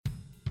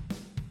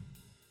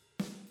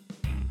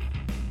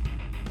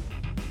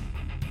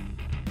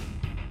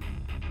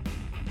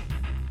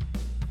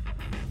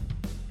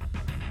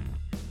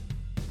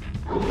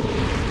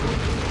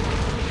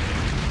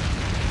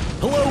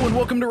and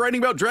welcome to Writing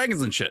About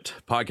Dragons and Shit,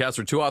 podcast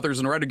where two authors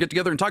and a writer get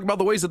together and talk about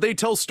the ways that they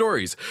tell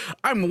stories.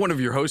 I'm one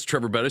of your hosts,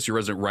 Trevor Bettis, your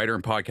resident writer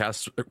and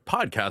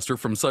podcaster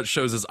from such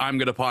shows as I'm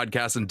Gonna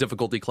Podcast and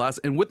Difficulty Class,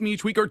 and with me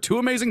each week are two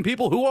amazing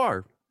people who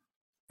are...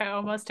 I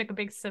almost took a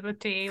big sip of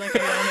tea, like I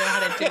don't know how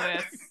to do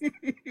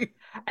this.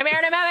 I'm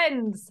Erin M.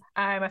 Evans.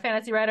 I'm a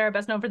fantasy writer,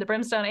 best known for the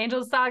Brimstone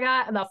Angels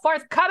saga and the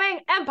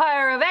forthcoming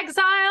Empire of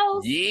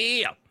Exiles.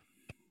 Yeah!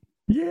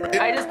 Yeah.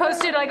 I just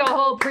posted like a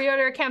whole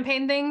pre-order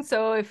campaign thing,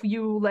 so if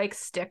you like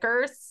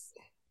stickers,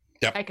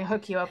 I can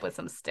hook you up with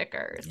some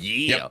stickers.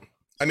 Yeah! Yep.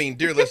 I mean,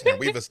 dear listener,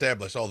 we've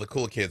established all the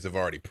cool kids have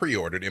already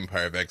pre-ordered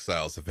Empire of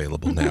Exiles,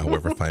 available now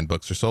wherever fine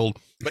books are sold.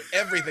 But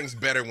everything's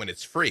better when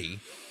it's free.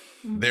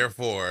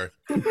 Therefore,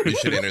 you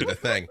should enter the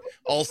thing.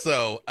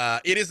 Also,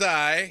 it is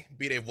I,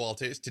 B. Dave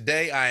Walters.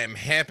 Today, I am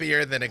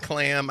happier than a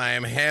clam. I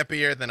am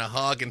happier than a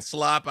hog and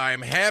slop. I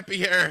am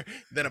happier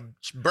than a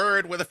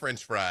bird with a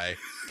french fry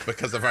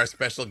because of our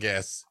special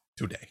guests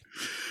today.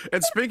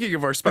 And speaking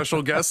of our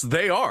special guests,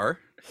 they are...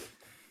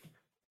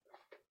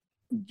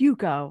 You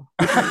go.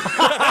 See,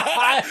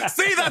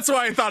 that's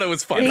why I thought it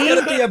was fun. It's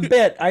going to be a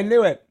bit. I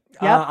knew it.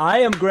 Yep. I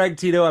am Greg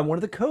Tito. I'm one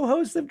of the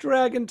co-hosts of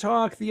Dragon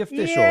Talk, the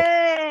official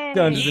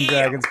Dungeons and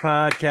Dragons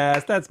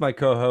podcast. That's my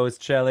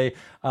co-host, Shelly.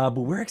 But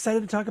we're excited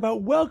to talk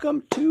about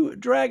Welcome to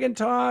Dragon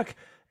Talk,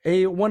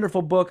 a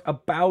wonderful book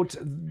about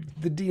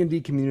the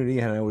D&D community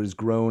and how it has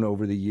grown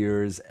over the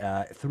years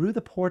through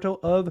the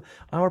portal of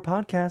our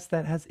podcast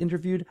that has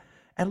interviewed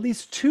at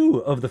least two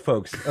of the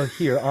folks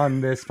here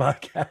on this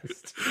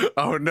podcast.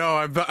 Oh no,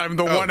 I'm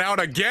the one out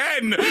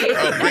again.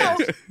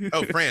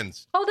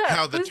 Friends. Hold up.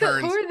 How the who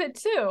turns. are the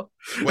two?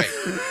 Wait.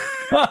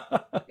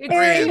 It's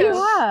Aaron, you.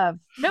 you have.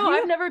 No,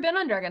 I've never been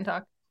on Dragon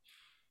Talk.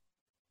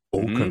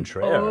 Au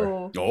contraire.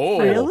 Oh.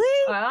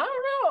 Really? I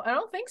don't know. I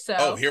don't think so.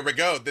 Oh, here we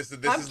go. This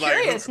I'm is like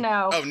curious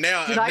now. Oh,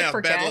 now Did I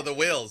forget? Battle of the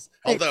Wills.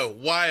 Although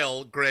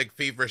while Greg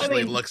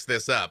feverishly looks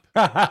this up,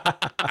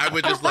 I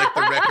would just like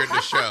the record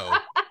to show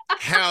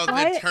how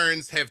the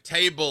turns have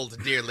tabled,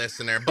 dear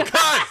listener, because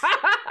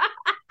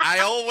I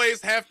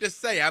always have to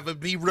say, I would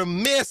be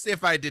remiss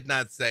if I did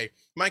not say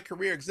my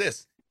career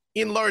exists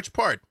in large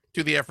part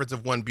to the efforts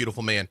of one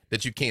beautiful man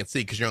that you can't see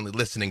because you're only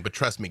listening, but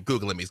trust me,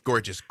 Google him. He's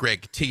gorgeous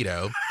Greg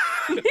Tito.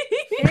 And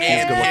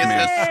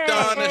his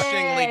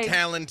astonishingly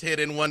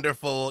talented and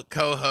wonderful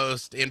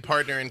co-host and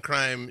partner in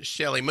crime,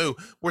 Shelly Moo,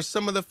 were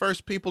some of the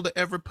first people to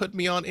ever put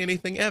me on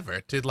anything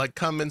ever, to like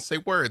come and say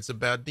words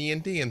about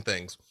D&D and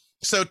things.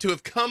 So to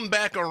have come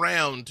back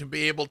around to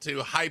be able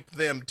to hype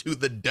them to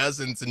the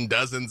dozens and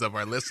dozens of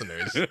our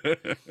listeners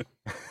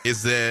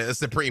is a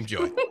supreme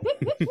joy.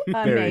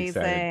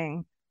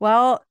 Amazing.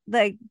 Well,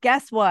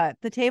 guess what?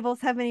 The tables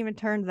haven't even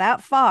turned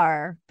that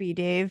far, B.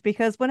 Dave,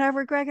 because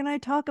whenever Greg and I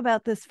talk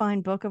about this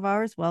fine book of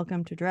ours,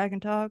 Welcome to Dragon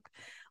Talk,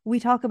 we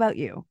talk about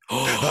you.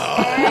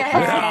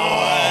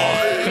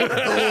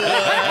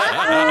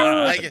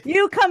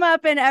 You come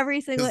up in every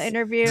single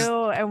interview,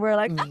 and we're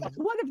like,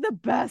 one of the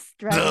best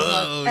dragon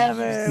books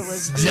ever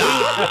was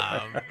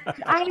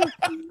I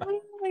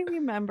really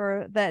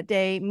remember that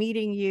day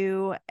meeting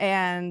you,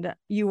 and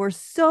you were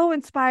so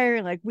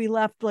inspiring. Like, we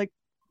left like,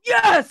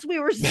 yes, we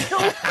were so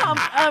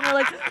pumped. We're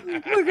like,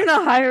 we're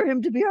gonna hire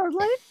him to be our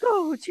life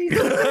coach.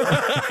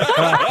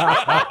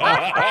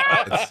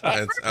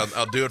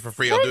 I'll do it for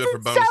free. I'll do it for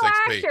bonus so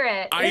XP.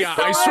 Accurate.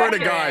 I swear to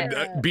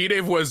God, B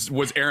Dave was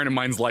Aaron and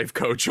mine's life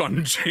coach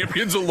on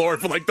Champions of Lore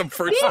for like the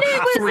first B-Dave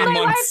was 3 my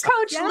months. life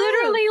coach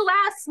literally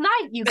last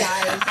night, you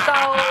guys.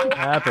 So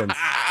Happens.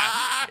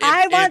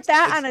 I want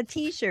that on a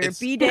t-shirt.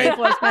 B. Dave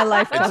was my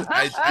life coach.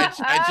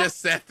 I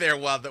just sat there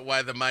while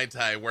the Mai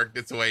Tai worked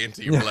its way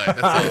into your blood.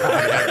 That's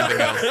all.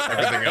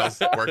 Everything else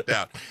worked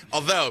out.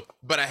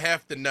 But I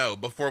have to know,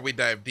 before we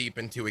dive deep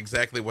into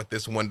exactly what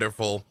this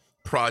wonderful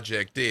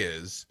project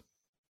is,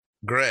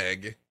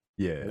 Greg,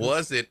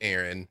 was it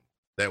Aaron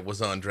that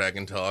was on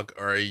Dragon Talk,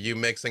 or are you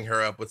mixing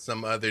her up with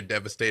some other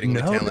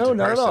devastatingly talented person?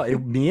 No, not at all.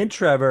 Me and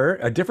Trevor,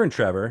 a different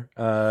Trevor,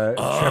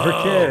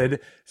 Trevor Kidd,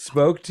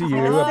 spoke to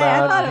you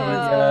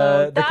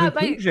about the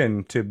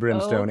conclusion to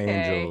Brimstone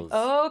Angels.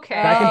 Okay.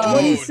 Back in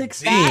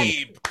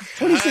 2016.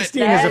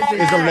 2016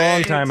 is a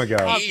long time ago.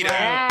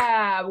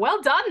 Yeah.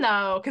 Well done,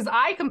 though, because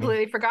I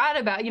completely forgot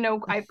about,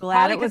 I'm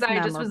glad it was I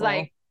just was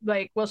like,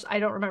 well, I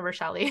don't remember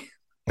Shelly.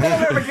 I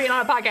don't remember being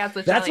on a podcast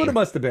with That's Shelly. what it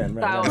must have been.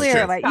 Right? So,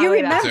 Clear, like, you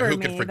remember So who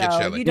could me, forget though.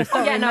 Shelley? You just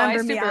don't remember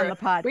I me on the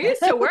podcast. We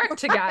used to work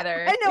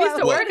together. I know, We used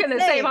to I was work in the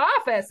gonna say, same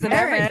office and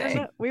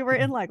everything. We were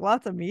in like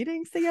lots of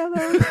meetings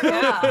together.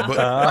 Yeah.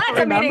 Lots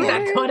of meetings that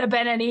Remember? could have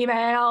been an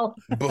email.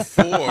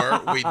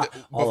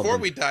 Before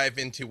we dive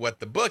into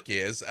what the book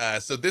is,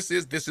 so this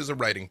is a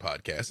writing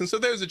podcast, and so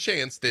there's a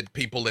chance that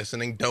people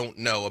listening don't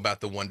know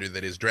about the wonder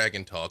that is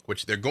Dragon Talk,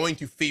 which they're going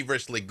to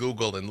feverishly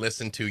Google and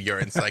listen to your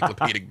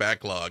encyclopedic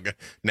backlog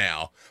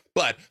now.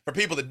 But for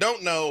people that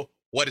don't know,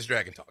 what is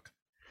Dragon Talk?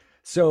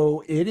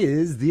 So it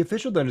is the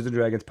official Dungeons and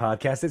Dragons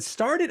podcast. It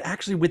started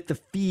actually with the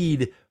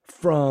feed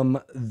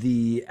from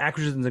the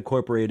Acquisitions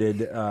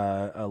Incorporated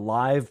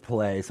live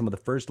play, some of the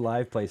first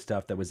live play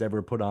stuff that was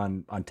ever put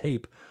on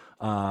tape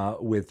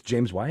with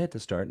James Wyatt to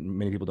start.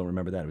 Many people don't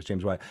remember that. It was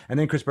James Wyatt. And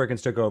then Chris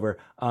Perkins took over.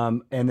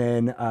 And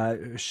then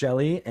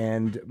Shelley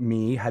and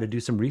me had to do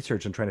some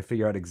research and trying to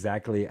figure out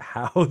exactly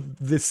how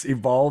this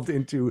evolved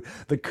into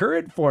the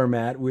current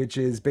format, which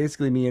is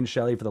basically me and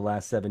Shelley for the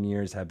last 7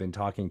 years have been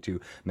talking to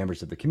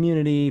members of the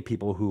community,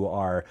 people who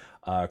are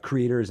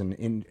creators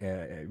and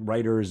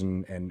writers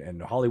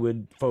and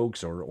Hollywood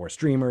folks or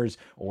streamers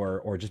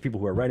or just people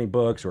who are writing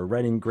books or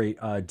writing great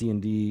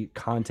D&D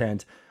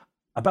content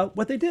about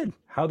what they did,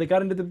 how they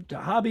got into the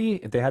hobby,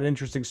 if they had an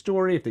interesting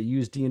story, if they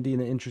used D&D in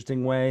an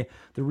interesting way.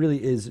 There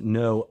really is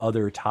no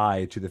other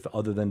tie to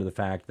other than to the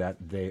fact that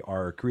they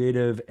are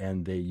creative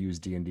and they use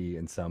D&D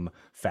in some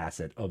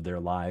facet of their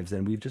lives.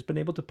 And we've just been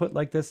able to put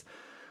like this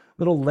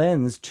little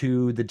lens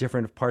to the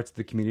different parts of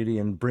the community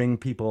and bring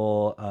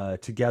people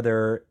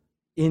together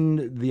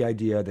in the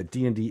idea that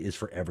D&D is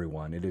for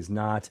everyone. It is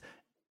not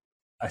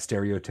a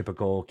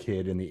stereotypical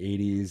kid in the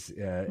 80s,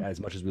 as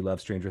much as we love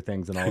Stranger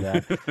Things and all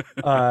that.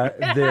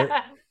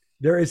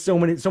 There is so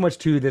much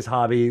to this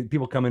hobby.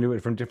 People come into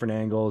it from different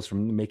angles,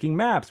 from making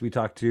maps. We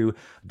talked to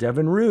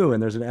Devin Rue,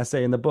 and there's an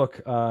essay in the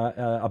book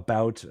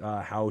about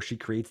how she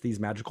creates these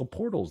magical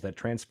portals that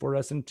transfer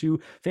us into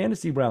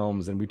fantasy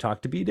realms. And we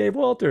talked to B. Dave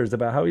Walters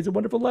about how he's a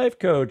wonderful life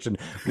coach. And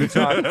we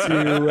talked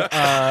to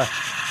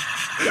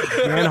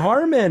Dan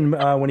Harmon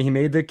when he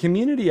made the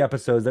community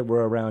episodes that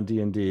were around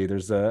D&D.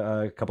 There's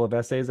a couple of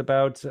essays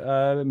about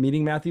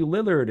meeting Matthew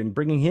Lillard and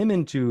bringing him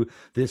into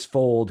this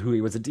fold, who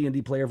he was a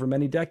D&D player for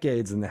many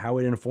decades, and how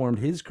it informed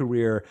his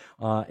career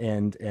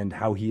and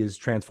how he has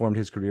transformed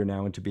his career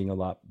now into being a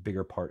lot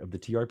bigger part of the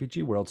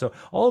TRPG world. So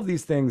all of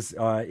these things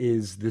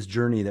is this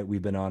journey that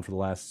we've been on for the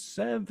last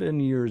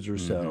 7 years or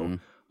so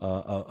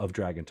of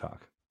Dragon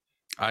Talk.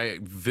 I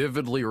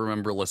vividly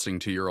remember listening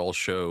to your all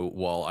show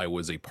while I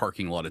was a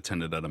parking lot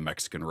attendant at a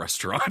Mexican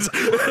restaurant.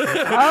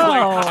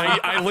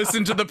 I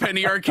listened to the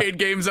penny arcade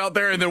games out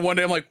there, and then one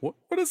day I'm like, what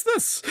is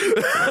this?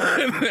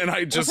 and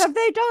I just, what have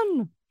they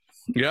done?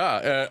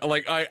 Yeah,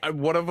 I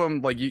one of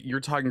them, like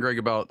you're talking, Greg,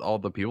 about all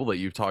the people that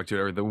you've talked to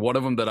and everything. One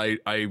of them that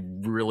I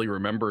really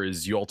remember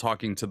is you all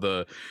talking to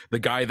the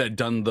guy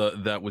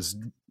that was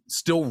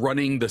still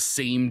running the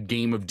same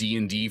game of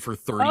D&D for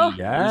 30 years.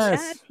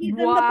 Yes.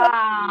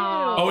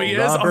 Wow. Oh, he is?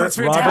 That's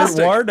fantastic.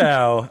 Robert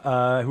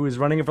Wardow, who was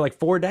running it for like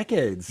 4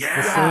 decades.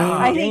 Yeah. The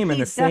same game in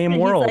the same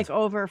world. He's like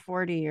over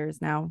 40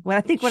 years now. Well,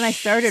 I think when I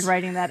started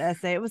writing that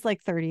essay, it was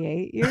like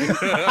 38 years.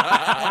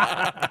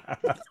 By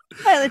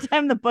the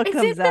time the book comes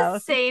out. Is it the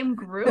same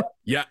group?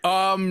 Yeah.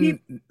 Some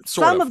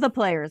of the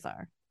players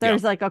are.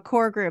 There's like a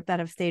core group that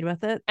have stayed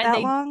with it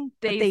that long.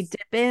 But they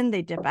dip in,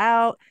 they dip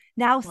out.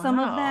 Now some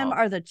of them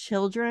are the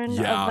children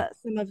of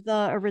some of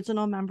the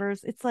original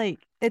members. It's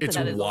like it's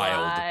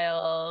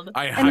wild.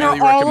 And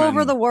they're all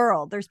over the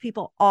world. There's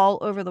people all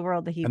over the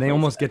world that he and they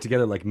almost get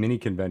together like mini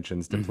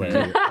conventions to play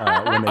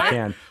when they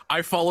can.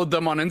 I followed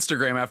them on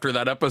Instagram after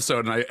that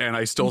episode, and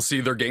I still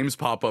see their games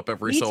pop up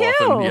every so too.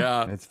 often.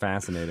 Yeah, it's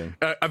fascinating.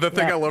 The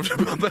thing I loved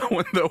about that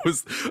one though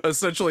was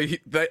essentially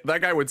that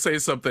guy would say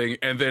something,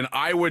 and then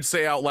I would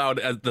say out loud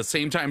at the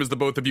same time as the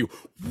both of you,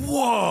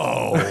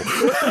 "Whoa!"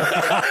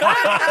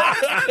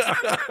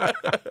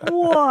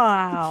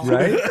 Wow.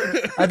 Right?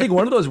 I think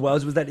one of those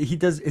was that he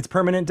does it's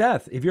permanent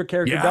death. If your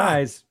character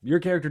dies, your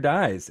character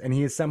dies. And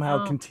he has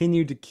somehow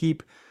continued to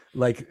keep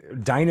like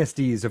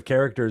dynasties of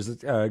characters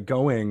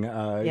going.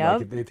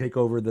 Like they take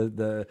over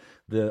the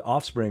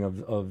offspring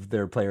of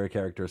their player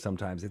character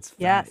sometimes. It's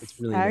really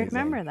amazing. I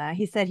remember that.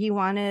 He said he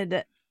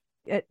wanted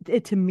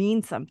it to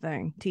mean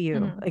something to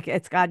you. Like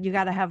you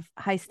got to have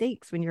high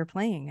stakes when you're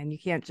playing, and you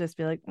can't just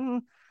be like,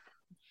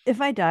 if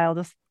I die, I'll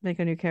just make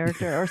a new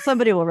character or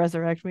somebody will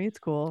resurrect me. It's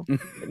cool.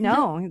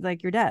 No, he's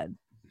like, you're dead.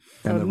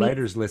 And the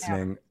writers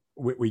listening,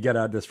 we get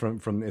out this from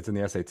it's in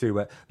the essay too,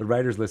 but the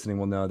writers listening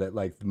will know that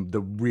like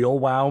the real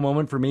wow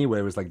moment for me,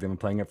 where it was like they've been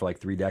playing it for like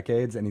 3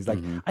 decades, and he's like,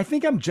 I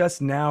think I'm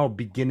just now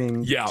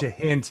beginning to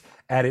hint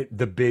at it,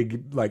 the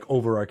big like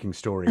overarching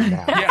story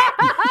now.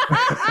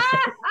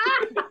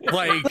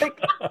 Like,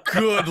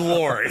 good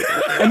Lord.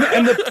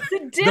 And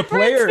the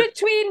difference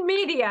between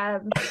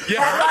mediums.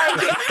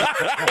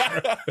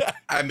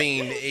 I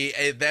mean,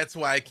 that's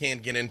why I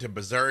can't get into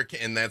Berserk,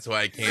 and that's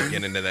why I can't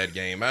get into that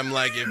game. I'm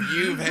like, if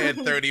you've had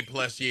 30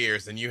 plus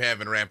years and you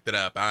haven't wrapped it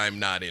up, I'm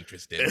not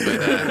interested.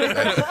 But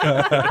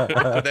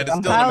that is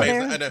still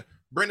amazing. I know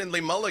Brendan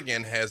Lee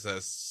Mulligan has a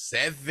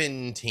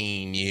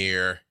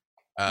 17-year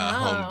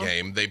home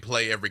game. They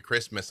play every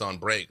Christmas on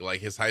break,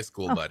 like his high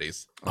school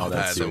buddies. Oh,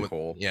 that's so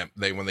cool. Yeah,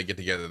 when they get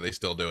together, they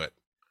still do it.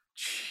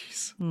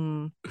 Jeez,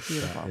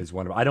 that is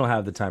wonderful. I don't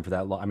have the time for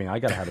that long. I mean, I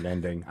gotta have an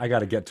ending. I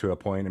gotta get to a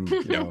point and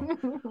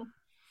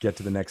get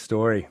to the next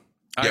story.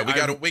 Yeah, we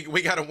gotta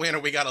win or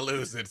we gotta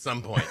lose at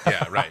some point.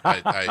 Yeah, right.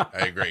 I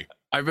agree.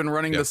 I've been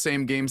running the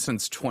same game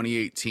since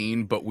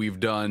 2018, but we've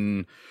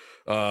done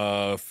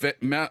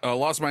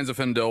Lost Mines of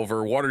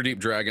Fendelver, Waterdeep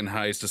Dragon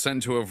Heist,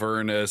 Ascent to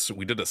Avernus.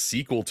 We did a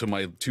sequel to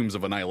my Tombs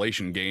of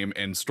Annihilation game,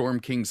 and Storm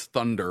King's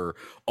Thunder,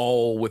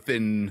 all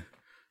within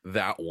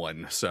that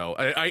one. So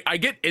I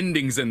get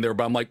endings in there,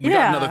 but I'm like, we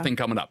got another thing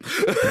coming up.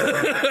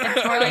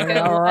 It's more like an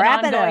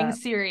ongoing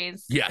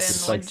series.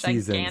 Yes, than like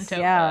seasons.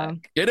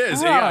 book. It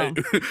is. Oh. Yeah.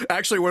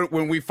 Actually,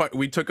 when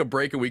we took a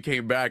break and we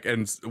came back,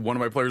 and one of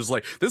my players was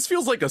like, "This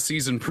feels like a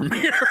season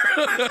premiere."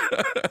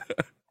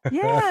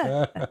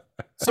 Yeah.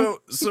 So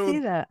See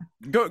that.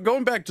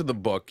 going back to the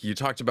book, you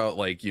talked about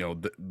like, you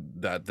know,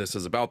 that this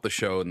is about the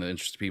show and the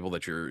interesting people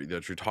that you're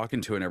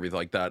talking to and everything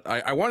like that.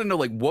 I want to know,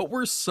 like, what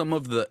were some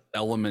of the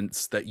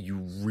elements that you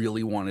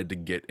really wanted to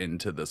get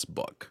into this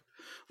book?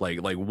 Like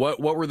what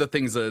were the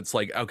things that it's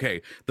like,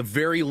 okay, the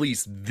very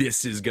least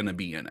this is going to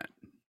be in it?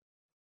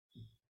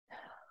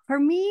 For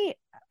me,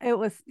 it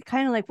was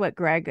kind of like what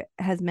Greg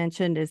has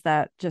mentioned, is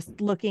that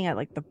just looking at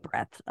like the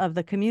breadth of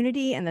the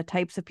community and the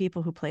types of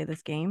people who play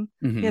this game.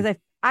 Because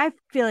I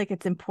feel like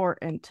it's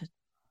important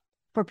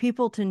for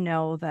people to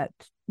know that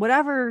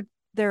whatever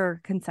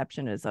their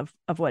conception is of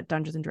what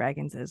Dungeons and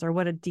Dragons is, or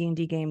what a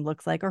D&D game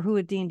looks like, or who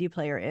a D&D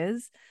player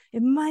is,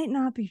 it might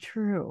not be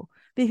true,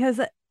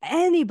 because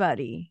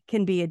anybody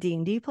can be a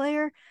D&D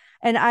player.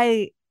 And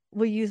I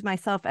will use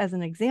myself as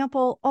an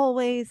example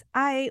always.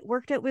 I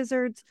worked at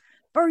Wizards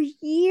for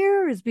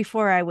years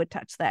before I would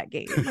touch that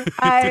game.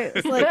 I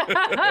was like,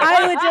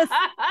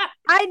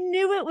 I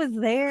knew it was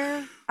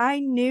there. I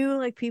knew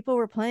like people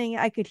were playing it.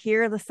 I could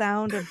hear the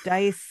sound of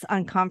dice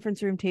on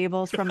conference room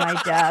tables from my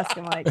desk.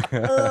 I'm like,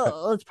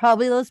 oh, it's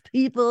probably those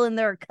people in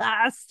their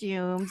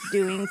costumes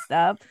doing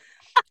stuff.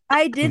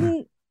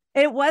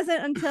 It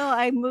wasn't until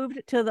I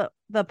moved to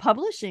the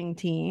publishing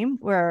team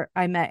where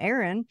I met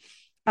Aaron.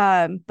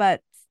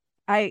 But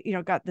I,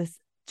 got this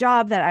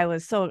job that I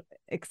was so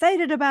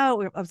excited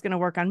about. I was going to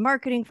work on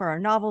marketing for our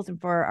novels and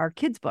for our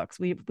kids' books.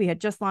 We had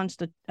just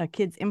launched a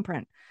kids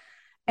imprint.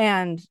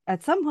 And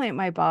at some point,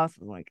 my boss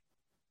was like,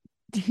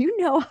 "Do you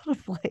know how to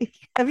play?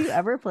 Have you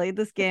ever played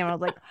this game?" And I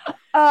was like,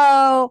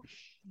 "Oh,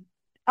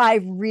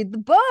 I read the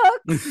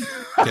books."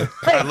 Yeah,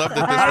 I love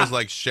that this was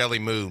like Shelley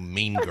Moo,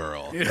 Mean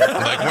Girl,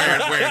 like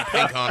wearing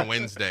pink on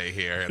Wednesday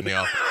here, and they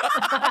all.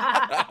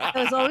 It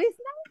was always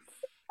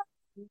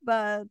nice,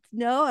 but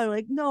no,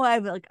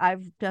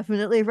 I've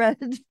definitely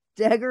read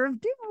Dagger of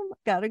Doom.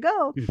 Gotta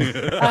go.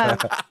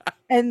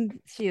 And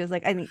she was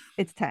like, "I think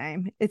it's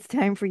time. It's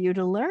time for you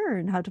to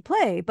learn how to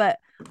play." But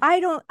I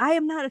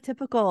am not a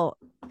typical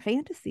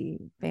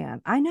fantasy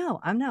fan.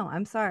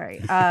 I'm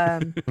sorry.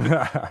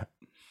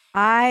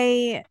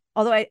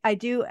 Although I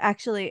do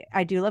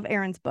love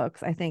Erin's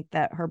books. I think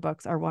that her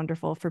books are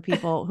wonderful for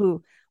people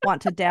who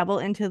want to dabble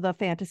into the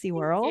fantasy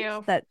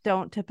world that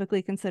don't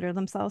typically consider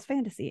themselves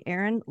fantasy.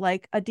 Erin,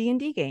 like a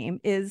D&D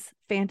game, is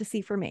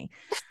fantasy for me.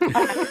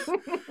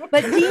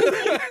 But D&D,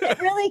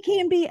 it really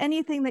can be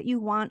anything that you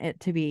want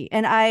it to be.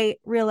 And I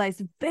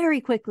realized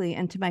very quickly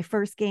into my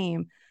first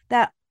game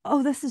that,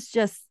 this is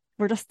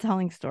we're just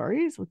telling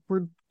stories.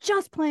 We're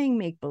just playing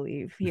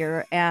make-believe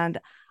here. And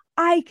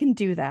I can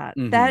do that.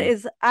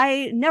 Mm-hmm.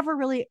 I never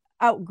really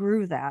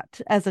outgrew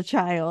that as a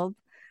child.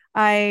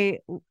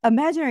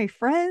 Imaginary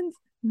friends,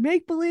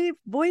 make-believe,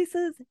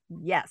 voices,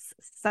 yes,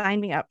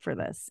 sign me up for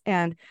this.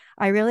 And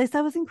I realized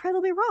I was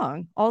incredibly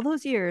wrong all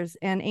those years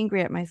and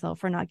angry at myself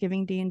for not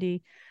giving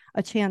D&D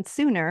a chance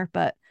sooner.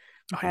 But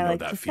I like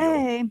to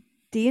say,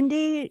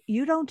 D&D,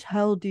 you don't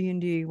tell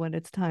D&D when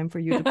it's time for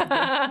you to play.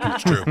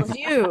 It's true. It's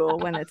you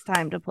when it's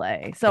time to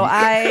play. So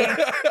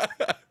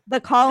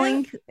the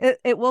calling,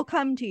 it will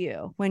come to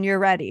you when you're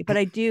ready. But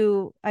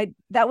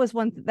that was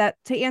one that,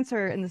 to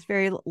answer in this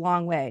very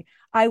long way,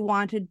 I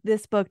wanted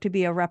this book to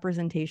be a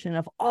representation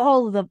of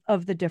all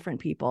of the different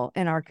people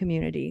in our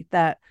community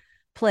that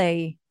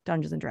play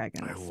Dungeons and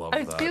Dragons. I love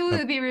that. I feel we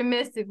would be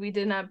remiss if we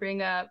did not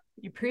bring up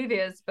your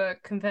previous book,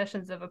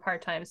 Confessions of a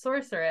Part-Time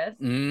Sorceress.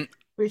 I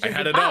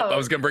had it up. I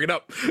was gonna bring it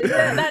up.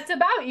 That's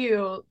about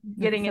you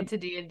getting into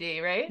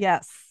D&D, right?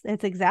 Yes,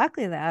 it's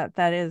exactly that.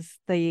 That is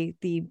the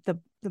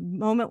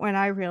moment when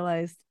I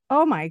realized,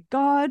 oh my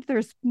God,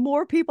 there's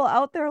more people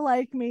out there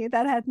like me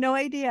that had no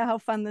idea how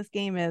fun this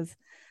game is.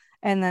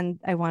 And then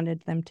I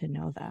wanted them to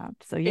know that.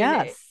 So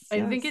yes,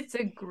 I think it's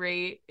a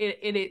great.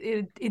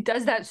 It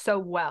does that so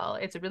well.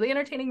 It's a really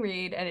entertaining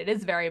read, and it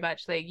is very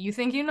much like you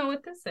think you know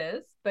what this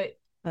is, but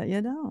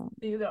you don't.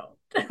 You don't.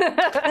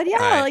 But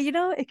yeah,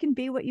 it can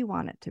be what you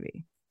want it to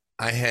be.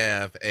 I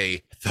have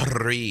a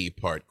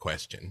 3-part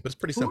question, but it's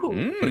pretty simple.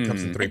 But it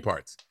comes in 3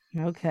 parts.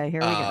 Okay,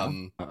 here we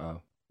go.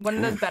 Uh-oh. One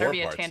of those better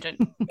be a tangent.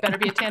 Better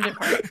be a tangent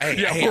part.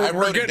 Hey, I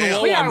wrote it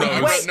down. I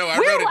wrote it down.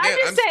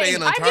 I'm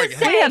staying on target.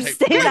 We have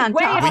stayed on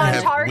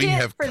target. We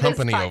have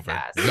company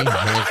over. We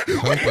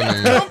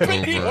have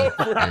company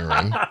over,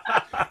 Aaron.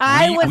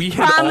 We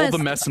hid all the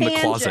mess in the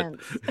closet.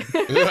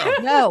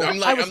 No,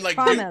 I'm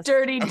like,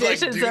 dirty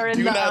dishes are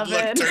in the oven. Do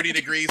not look 30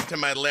 degrees to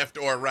my left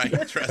or right.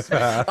 Trust me.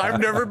 I've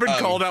never been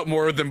called out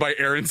more than by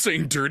Aaron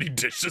saying dirty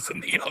dishes in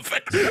the oven.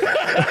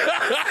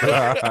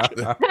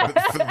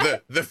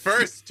 The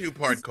first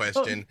 2-part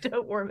question.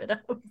 Don't warm it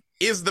up.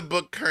 Is the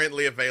book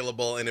currently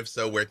available? And if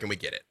so, where can we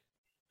get it?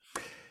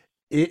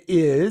 It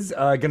is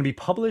going to be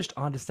published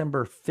on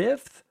December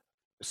 5th.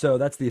 So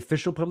that's the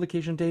official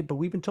publication date, but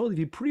we've been told if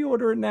you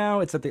pre-order it now,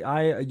 it's at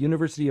the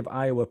University of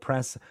Iowa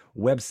Press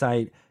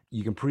website.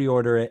 You can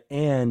pre-order it,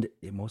 and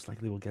it most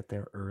likely will get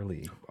there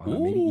early,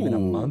 maybe even a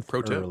month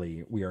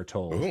early, we are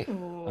told. There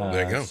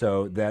you go.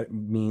 So that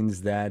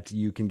means that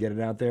you can get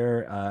it out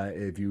there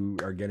if you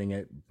are getting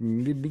it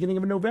the beginning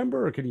of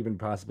November, or it could even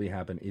possibly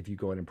happen if you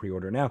go ahead and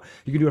pre-order now.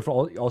 You can do it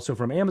also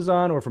from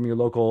Amazon or from your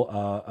local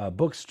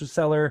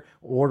bookseller.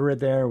 Order it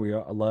there. We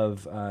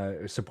love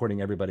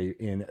supporting everybody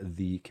in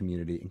the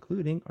community,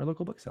 including our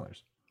local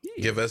booksellers.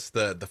 Give us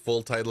the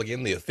full title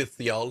again, the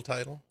official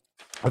title.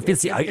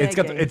 It's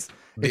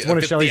one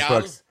of Shelley's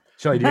books.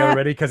 Shelley, do you have it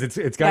ready? Because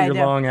it's got your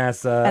long ass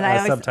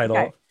subtitle.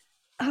 Okay.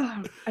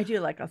 I do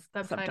like a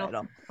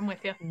subtitle. I'm with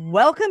you.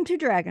 Welcome to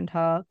Dragon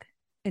Talk,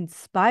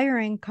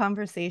 inspiring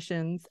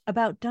conversations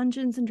about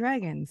Dungeons and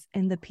Dragons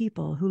and the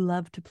people who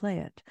love to play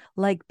it,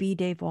 like B.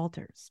 Dave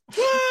Walters.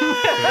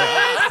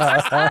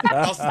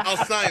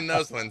 I'll sign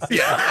those ones.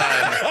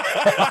 Yeah.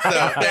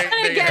 So there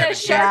Get a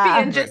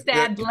Sharpie and just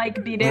add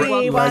like B. Dave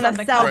Walters. We want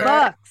to sell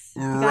books.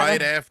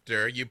 Right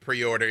after you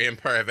pre-order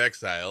Empire of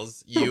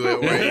Exiles, you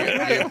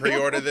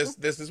pre-order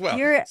this as well.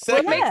 Make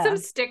some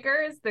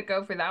stickers that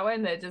go for that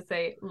one that just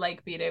say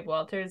like B. Dave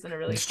Walters in a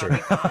really funny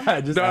font.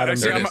 I'm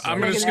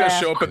just gonna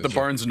show up at the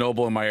Barnes &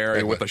 Noble in my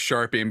area with a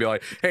Sharpie and be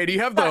like, "Hey, do you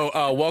have the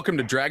Welcome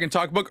to Dragon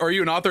Talk book? Are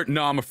you an author?"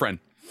 "No, I'm a friend."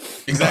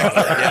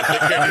 Exactly. Yeah,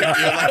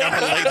 you're like,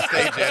 I'm a late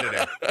stage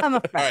editor. I'm a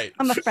friend. Right.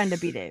 I'm a friend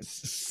of B. Dave.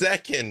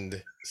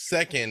 Second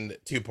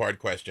two-part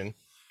question,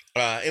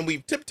 and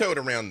we've tiptoed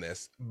around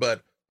this,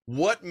 but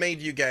what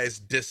made you guys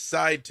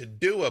decide to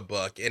do a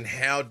book, and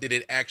how did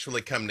it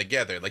actually come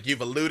together? Like,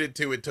 you've alluded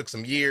to it took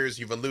some years,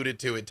 you've alluded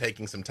to it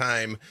taking some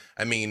time.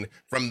 I mean,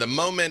 from the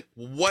moment,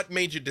 what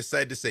made you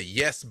decide to say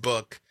yes,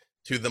 book,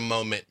 to the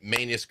moment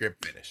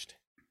manuscript finished?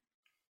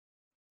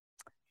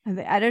 And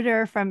the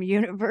editor from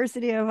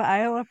University of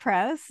Iowa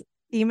Press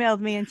emailed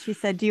me, and she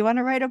said, "Do you want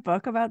to write a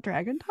book about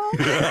Dragon Talk?"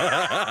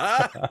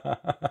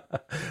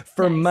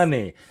 For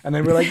money. And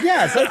then we're like,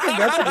 yes, I think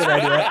that's a good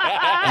idea.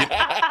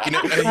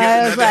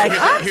 I was like,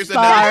 I'm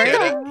sorry.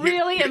 That's a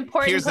really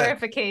important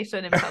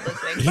clarification in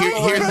publishing.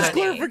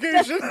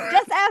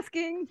 Just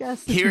asking.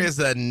 Here is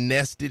a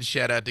nested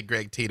shout out to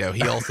Greg Tito.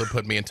 He also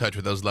put me in touch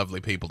with those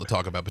lovely people to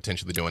talk about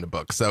potentially doing a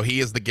book. So he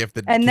is the gift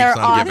that and keeps they're on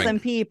awesome giving.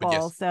 people.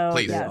 Yes, so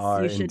please. yes,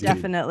 you should indeed.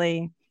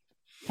 definitely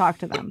talk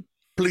to them.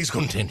 Please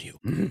continue.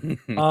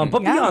 But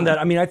beyond that,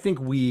 I mean, I think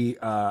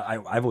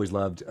I've always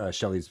loved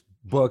Shelley's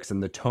books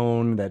and the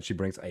tone that she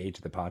brings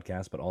to the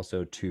podcast, but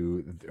also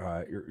to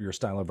your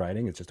style of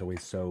writing. It's just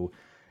always so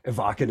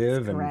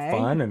evocative and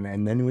fun.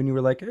 And then when you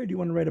were like, "Hey, do you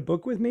want to write a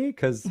book with me?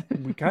 Because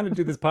we kind of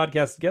do this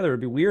podcast together. It'd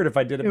be weird if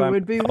I did it by myself." It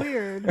would be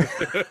weird.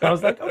 I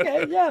was like,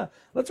 "Okay, yeah,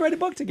 let's write a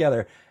book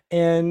together."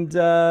 And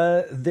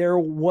there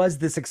was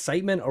this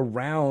excitement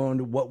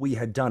around what we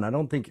had done. I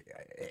don't think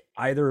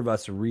either of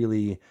us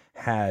really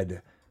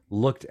had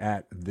looked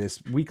at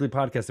this weekly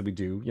podcast that we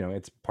do. You know,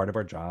 it's part of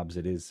our jobs.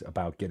 It is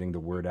about getting the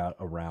word out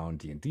around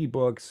D&D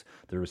books.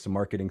 There was some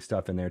marketing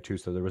stuff in there too.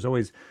 So there was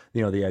always,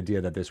 the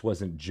idea that this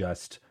wasn't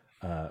just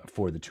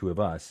for the two of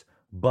us.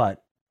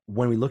 But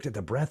when we looked at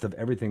the breadth of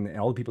everything,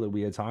 all the people that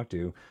we had talked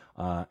to,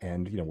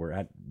 and we're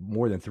at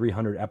more than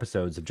 300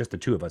 episodes of just the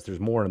two of us. There's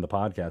more in the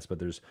podcast, but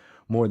there's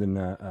more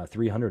than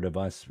 300 of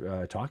us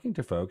talking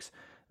to folks.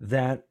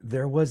 That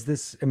there was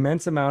this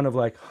immense amount of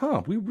like,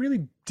 we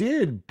really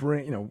did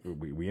bring,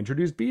 we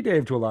introduced B.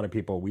 Dave to a lot of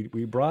people.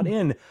 We brought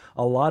in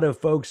a lot of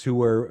folks who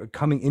were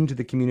coming into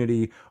the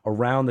community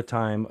around the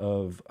time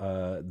of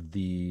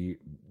the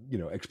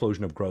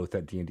explosion of growth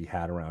that D&D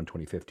had around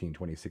 2015,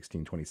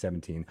 2016,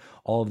 2017,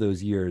 all of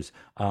those years.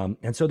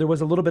 And so there was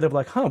a little bit of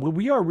like,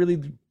 we are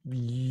really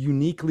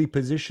uniquely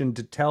positioned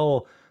to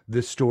tell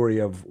this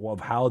story of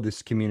how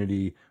this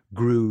community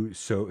grew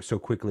so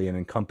quickly and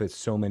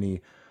encompassed so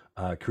many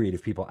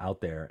creative people out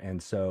there.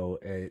 And so,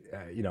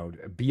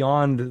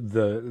 beyond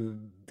the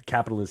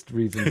capitalist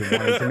reasons of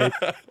wanting to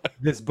make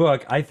this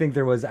book, I think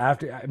there was,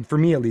 for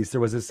me at least,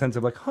 there was a sense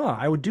of like,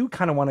 I would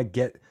kind of want to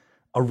get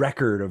a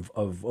record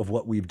of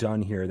what we've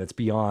done here that's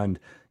beyond,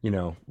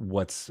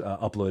 what's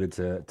uploaded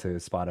to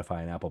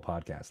Spotify and Apple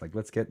Podcasts. Like,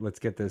 let's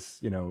get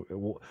this,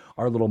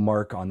 our little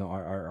mark on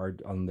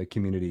on the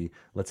community.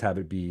 Let's have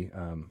it be,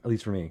 at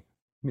least for me,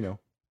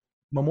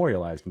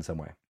 memorialized in some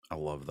way. I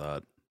love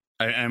that.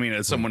 I mean,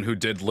 as someone who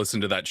did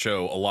listen to that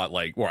show a lot,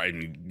 I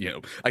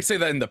say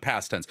that in the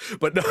past tense,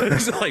 but no,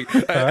 it's like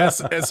as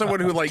someone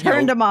who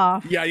turned him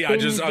off. Yeah. I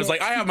was like,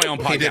 I have my own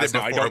podcast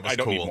now. I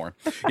don't need more.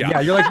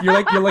 Yeah, you're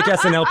like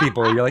SNL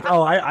people. You're like,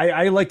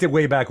 I liked it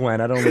way back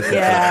when. I don't listen.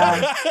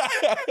 Yeah,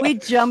 we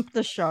jumped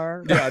the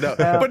shark. Yeah, no,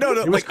 but no,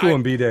 it was cool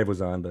when B. Dave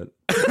was on, but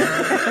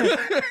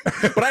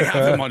but I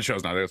have him on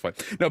shows now. That's fine.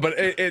 No, but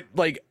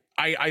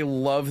I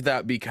love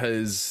that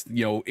because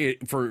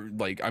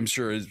I'm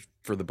sure as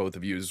for the both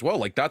of you as well.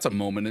 Like that's a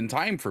moment in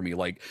time for me.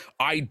 Like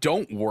I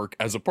don't work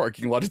as a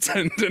parking lot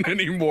attendant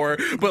anymore,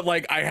 but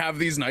like I have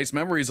these nice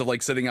memories of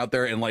like sitting out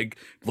there and like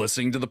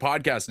listening to the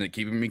podcast and it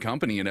keeping me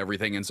company and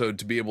everything. And so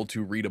to be able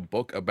to read a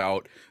book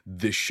about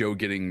this show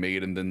getting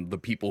made and then the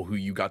people who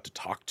you got to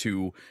talk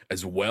to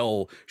as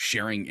well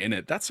sharing in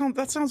it, that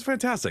sounds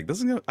fantastic.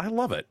 I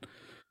love it.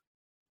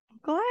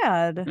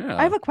 Glad. Yeah.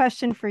 I have a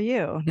question for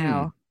you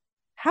now.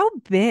 How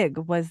big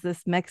was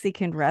this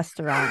Mexican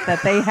restaurant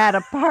that they had a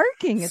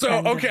parking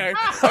attendant? So, okay.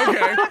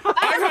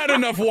 I've had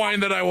enough wine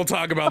that I will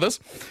talk about this.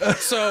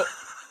 So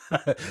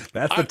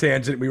that's the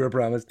tangent we were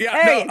promised. Yeah,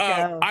 There you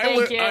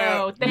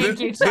go. Thank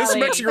you, This Charlie.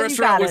 Mexican You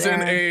restaurant got was it,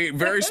 in Aaron. a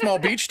very small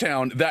beach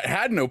town that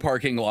had no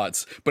parking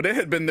lots, but it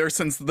had been there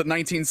since the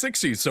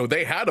 1960s, so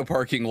they had a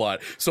parking lot.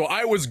 So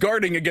I was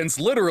guarding against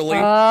literally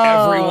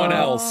everyone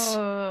else.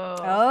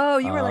 Oh,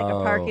 you were like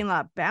a parking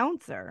lot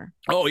bouncer.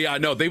 Oh yeah,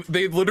 no,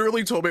 they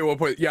literally told me at one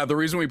point, yeah, the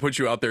reason we put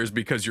you out there is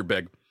because you're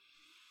big.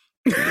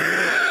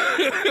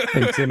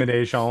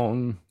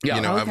 Intimidation. Yeah.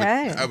 You know,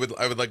 Okay. I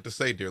would like to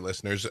say, dear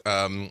listeners,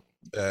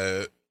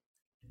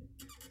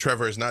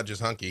 Trevor is not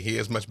just hunky. He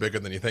is much bigger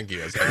than you think he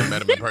is. I haven't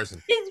met him in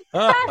person. It's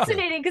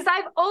fascinating because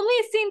I've only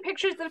seen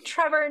pictures of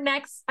Trevor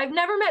I've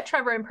never met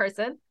Trevor in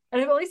person,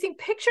 and I've only seen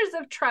pictures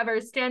of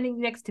Trevor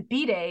standing next to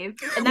B Dave,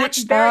 and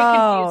that's very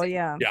confusing.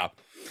 Yeah. Yeah.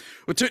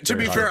 Well, to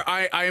be fair,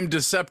 I am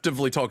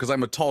deceptively tall because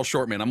I'm a tall,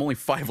 short man. I'm only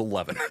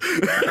 5'11".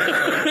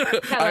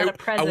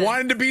 I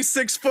wanted to be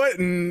 6 foot,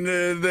 and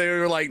they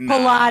were like, nah.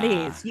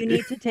 Pilates. You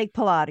need to take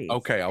Pilates.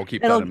 Okay, I'll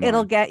keep that in mind.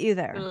 It'll get you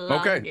there.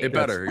 Okay, it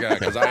better, yeah,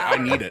 because I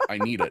need it. I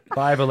need it.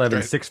 5'11",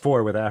 Right.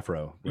 6'4" with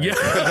afro. Right? Yeah.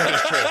 That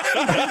is true.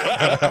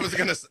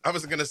 I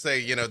was gonna say,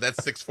 you know, that's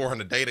 6'4"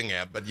 on a dating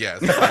app, but yes.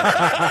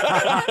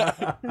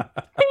 I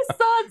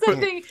saw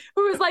something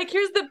who was like,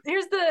 here's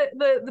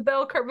the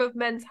bell curve of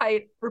men's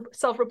height,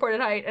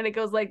 self-reported height, and it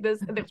goes like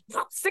this, and it's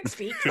 6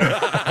 feet.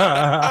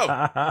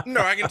 Oh,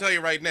 no, I can tell you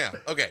right now.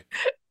 Okay.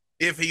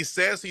 If he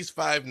says he's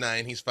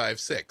 5'9", he's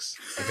 5'6".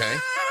 Okay.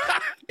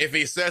 If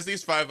he says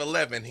he's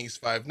 5'11", he's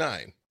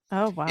 5'9".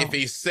 Oh, wow. If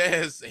he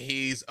says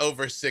he's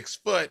over 6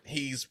 foot,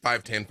 he's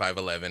 5'10",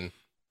 5'11".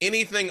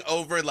 Anything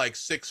over like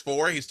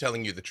 6'4", he's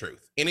telling you the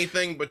truth.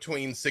 Anything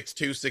between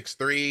 6'2",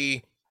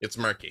 6'3", it's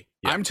murky.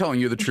 I'm telling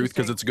you the truth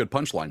because it's a good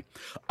punchline.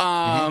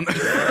 But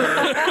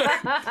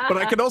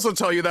I could also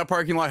tell you that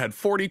parking lot had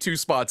 42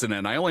 spots in it.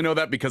 And I only know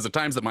that because of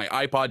times that my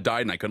iPod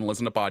died and I couldn't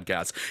listen to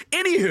podcasts.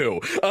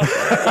 Anywho.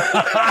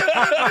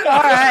 All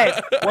right.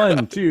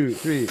 1, 2,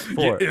 3,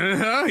 4.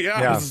 Yeah.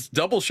 Yeah.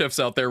 Double shifts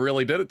out there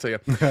really did it to you.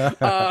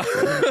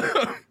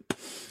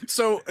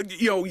 So,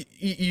 you know,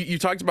 you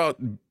talked about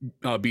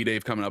B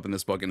Dave coming up in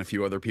this book and a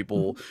few other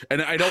people.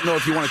 And I don't know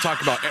if you want to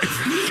talk about.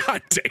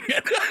 God dang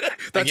it.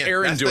 That's Again,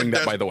 Aaron doing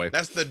that, by the way.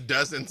 That's the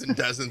dozens and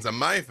dozens of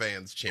my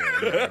fans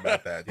chanting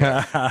about that.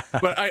 Yeah.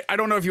 But I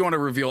don't know if you want to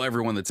reveal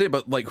everyone that's it,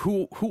 but like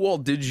who all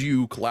did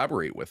you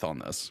collaborate with on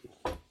this?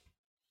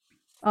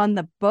 On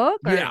the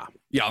book? Or-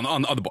 Yeah,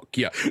 on the book.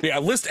 Yeah.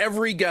 List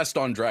every guest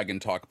on Dragon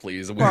Talk,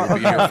 please. We will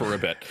be here for a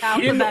bit.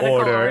 Alphabetical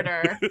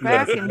order.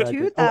 Back in Yes.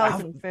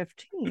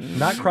 2015.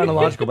 Not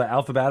chronological, but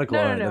alphabetical.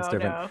 No, That's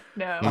different.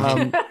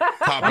 no.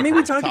 I mean,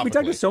 we talked to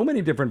Topically. so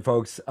many different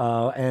folks,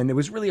 and it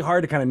was really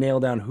hard to kind of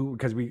nail down who,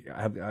 because we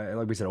have,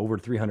 like we said, over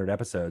 300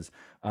 episodes,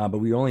 but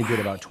we only did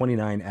about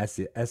 29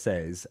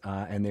 essays,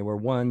 and they were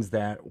ones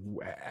that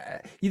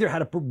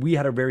either we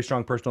had a very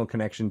strong personal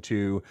connection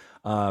to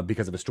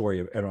because of a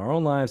story in our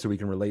own lives, so we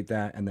can relate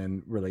that, and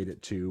then relate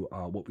it to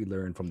what we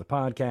learned from the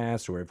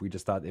podcast, or if we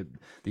just thought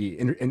the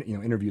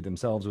interview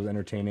themselves was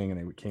entertaining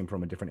and it came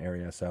from a different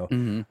area. So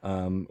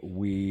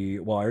I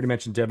already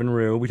mentioned Devin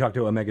Rue. We talked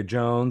to Omega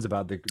Jones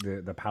about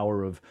the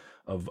power of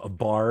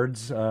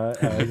bards. He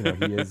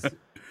is,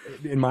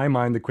 in my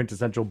mind, the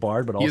quintessential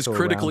bard, but also He is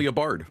critically a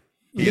bard.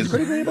 He is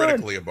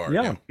critically a bard.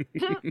 Yeah.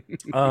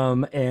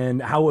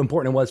 And how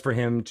important it was for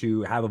him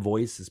to have a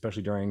voice,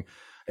 especially during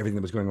everything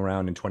that was going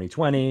around in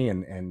 2020,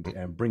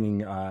 and bringing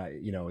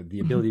the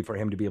ability for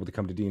him to be able to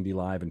come to D&D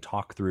Live and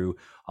talk through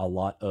a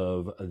lot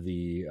of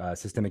the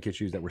systemic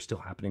issues that were still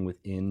happening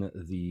within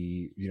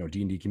the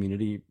D&D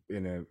community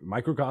in a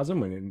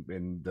microcosm and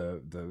in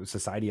the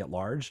society at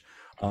large.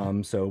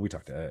 So we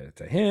talked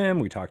to him.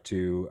 We talked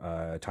to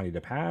Tanya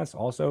DePass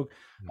also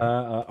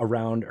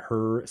around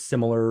her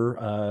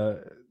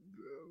similar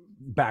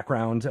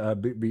background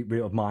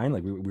of mine.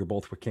 Like we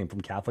both came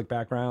from Catholic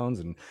backgrounds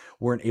and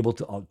weren't able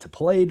to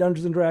play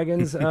Dungeons and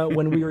Dragons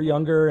when we were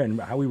younger,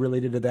 and how we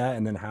related to that,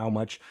 and then how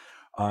much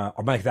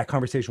that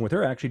conversation with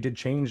her actually did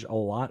change a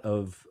lot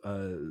of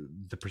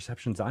the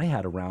perceptions I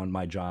had around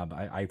my job.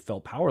 I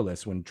felt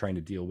powerless when trying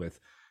to deal with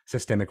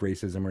systemic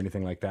racism or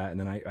anything like that. And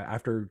then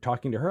after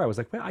talking to her, I was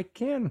like, well,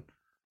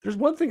 there's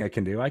one thing I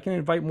can do. I can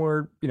invite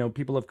more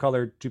people of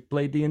color to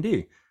play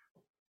D&D.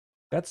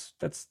 That's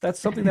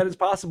something that is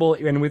possible,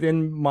 and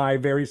within my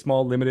very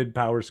small limited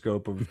power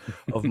scope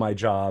of my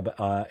job.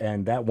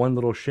 And that one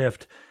little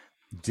shift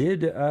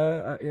did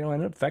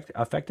end up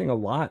affecting a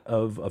lot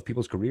of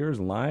people's careers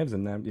and lives,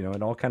 and that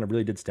it all kind of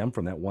really did stem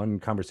from that one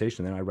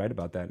conversation. And I write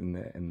about that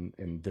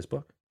in this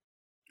book.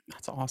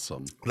 That's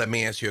awesome. Let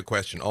me ask you a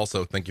question.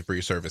 Also, thank you for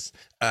your service.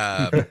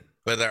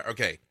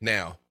 Okay,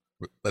 now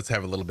let's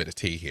have a little bit of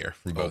tea here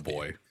from both. Oh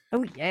boy.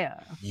 Oh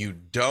yeah. You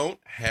don't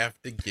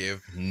have to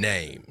give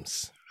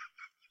names.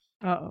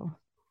 Uh-oh.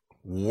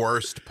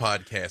 Worst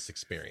podcast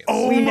experience.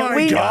 Oh We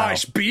my know.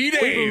 gosh,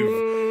 B-Dave.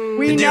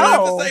 We You don't know.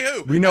 have to say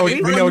who. We know.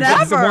 We We will know.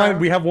 Just the never. one.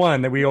 We have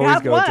one that we always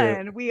Have go to.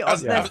 one. We I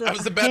was about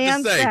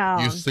to say,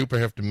 down. you super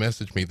have to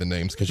message me the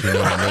names because you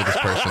know I know this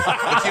person.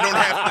 But you don't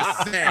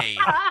have to say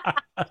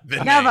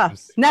the Never,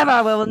 names.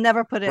 never. We will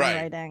never put it Right.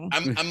 in writing.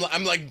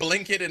 I'm like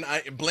Blinket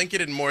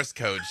in Morse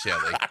code,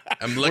 Shelley.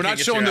 I'm looking We're not at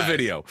showing your the eyes.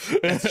 video.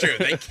 That's true.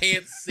 They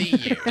can't see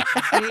you.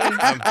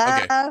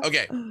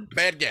 Okay.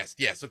 Bad guest.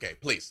 Yes. Okay.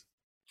 Please.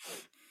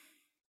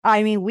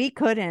 I mean, we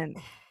couldn't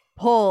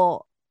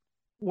pull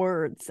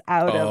words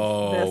out of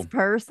Oh. this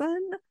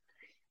person.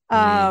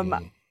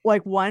 Mm.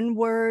 Like one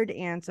word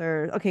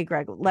answer. Okay,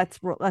 Greg, let's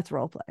role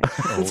play.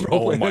 Let's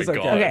role play my this, okay.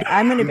 god. Okay,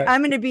 I'm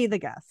gonna be the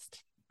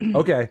guest.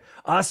 Okay.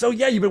 So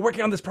yeah, you've been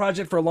working on this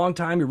project for a long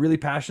time. You're really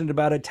passionate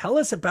about it. Tell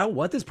us about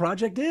what this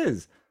project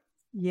is.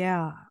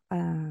 Yeah.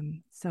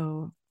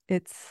 So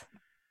it's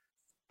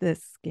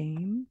this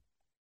game.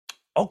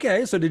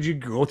 Okay. So did you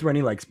go through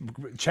any like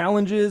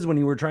challenges when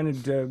you were trying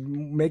to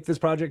make this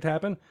project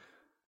happen?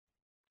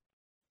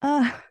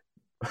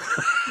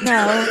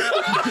 No.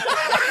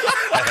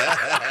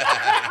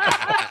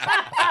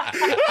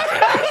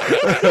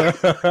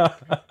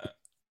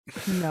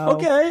 No.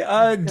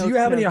 Okay. Do No, you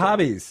have any no.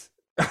 hobbies?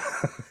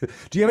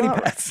 Do you have any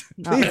Well, pets?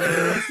 not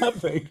really.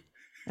 Nothing.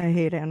 I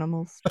hate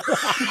animals.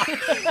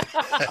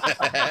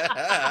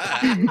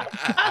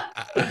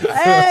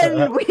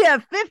 And we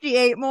have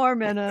 58 more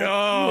minutes. Oh,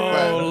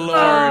 Oh Lord.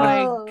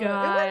 my It was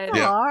God. so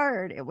Yeah.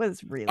 hard. It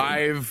was really.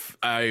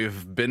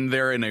 I've been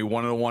there in a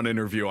one-on-one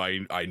interview.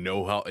 I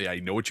know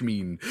what you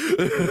mean.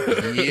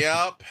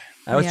 Yep.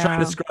 I was trying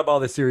to Yeah. scrub all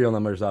the serial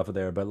numbers off of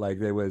there, but like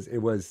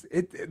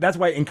that's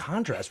why in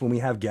contrast, when we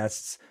have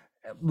guests,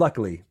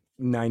 luckily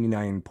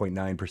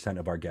 99.9%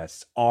 of our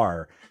guests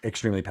are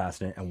extremely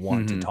passionate and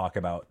want to Mhm. talk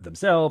about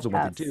themselves and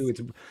what Yes. they do.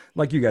 It's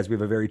like you guys, we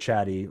have a very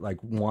chatty, like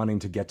wanting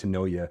to get to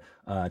know you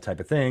type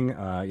of thing.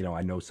 I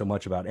know so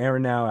much about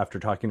Erin now after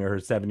talking to her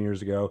 7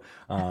 years ago.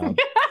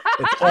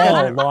 It's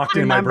all locked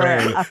in my Remember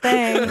brain. a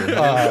thing.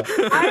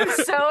 I'm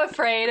so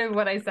afraid of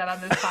what I said on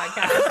this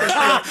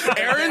podcast.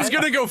 Erin's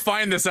gonna go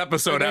find this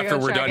episode We're after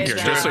gonna we're track done it here,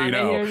 down, just so you and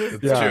know. you're just-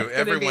 It's Yeah. true. It's gonna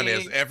Everyone be-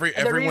 is. The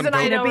Everyone reason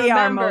I Gonna don't be our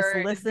remember most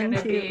is listened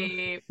gonna to.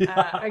 be,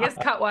 I guess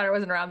Cutwater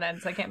wasn't around then,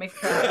 so I can't make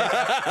the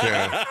cut.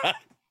 Yeah.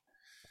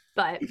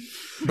 But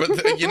But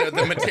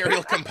the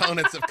material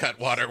components of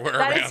Cutwater were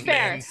that around is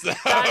fair. then. So,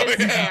 That is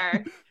yeah.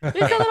 fair.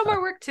 There's a little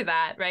more work to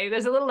that, right?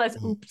 There's a little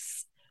less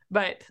oops.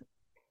 But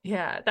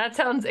yeah, that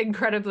sounds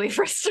incredibly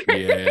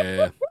frustrating.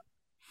 Yeah.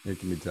 It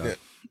can be tough.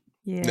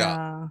 Yeah.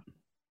 Yeah.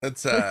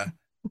 That's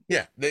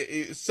yeah.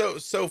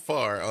 So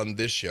far on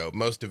this show,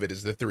 most of it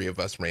is the three of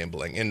us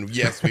rambling. And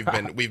yes,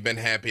 we've been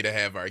happy to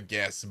have our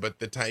guests, but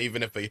the time,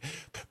 even if we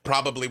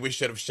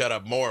should have shut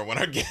up more when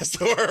our guests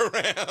were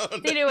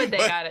around. They knew what they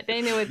But got it.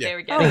 They knew what Yeah. they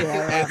were Oh, getting.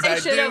 yeah. as They I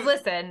should do- have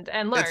listened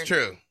and learned. That's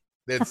true.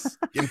 It's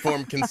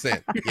informed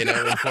consent.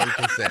 Informed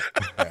consent.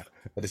 Yeah,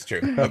 that is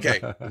true. Okay,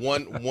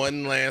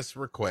 one last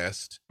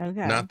request.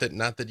 Okay. Not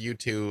that you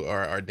two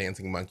are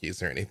dancing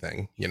monkeys or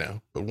anything,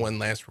 but one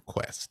last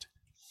request.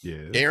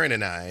 Yeah. Erin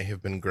and I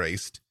have been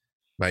graced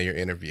by your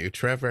interview.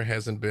 Trevor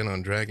hasn't been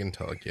on Dragon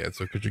Talk yet,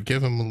 so could you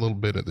give him a little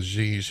bit of the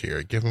zhuzh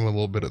here? Give him a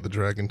little bit of the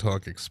Dragon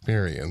Talk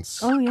experience.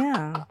 Oh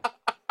yeah.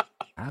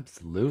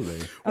 Absolutely.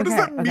 What Okay,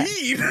 does that okay.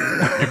 mean?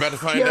 You're about to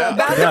find You're out.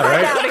 about to Yeah,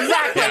 find right? out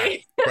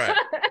exactly. Right.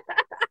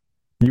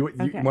 You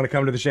Okay. want to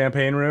come to the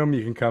champagne room?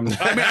 You can come. I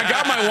mean, I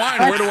got my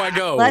wine. Where do I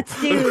go? Let's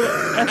do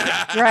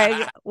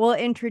Greg. We'll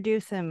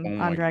introduce him Oh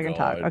my on Dragon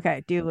Talk. God.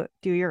 Okay, do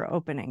your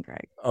opening,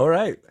 Greg. All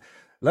right.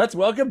 Let's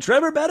welcome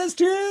Trevor Bettis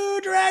to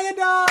Dragon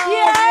Talk.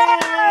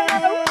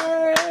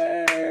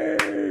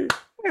 Yay!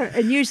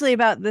 And usually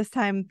about this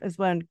time is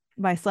when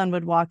my son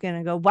would walk in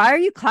and go, "Why are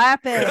you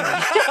clapping?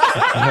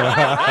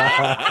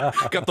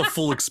 Got the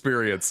full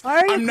experience. Why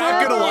are you I'm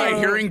not gonna lie, clapping?"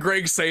 hearing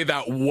Greg say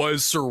that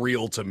was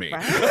surreal to me.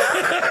 Right?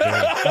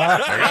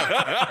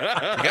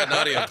 You got an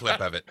audio clip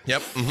of it.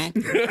 Yep.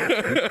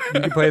 Mm-hmm.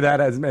 You can play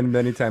that as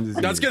many times as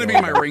you That's need. gonna Go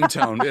be my ahead.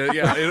 ringtone. There it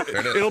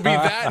is. It'll be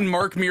that and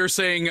Mark Meir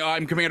saying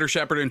I'm Commander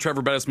Shepard and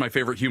Trevor Bettis my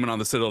favorite human on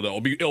the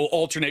Citadel. It'll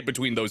alternate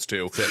between those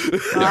two.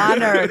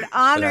 Honored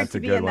That's to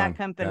a be good in one. that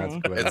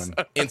company. That's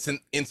a It's good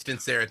instant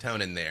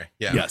serotonin there.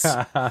 Yeah. Yes.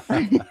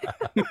 one.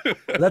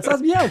 That's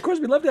awesome. Yeah, of course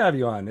we'd love to have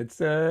you on. It's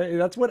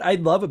that's what I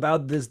love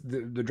about this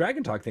the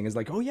Dragon Talk thing is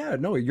like, oh yeah,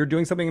 no, you're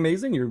doing something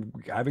amazing. You're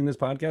having this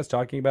podcast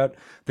talking about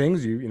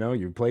things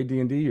you played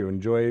D&D, you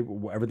enjoy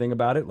everything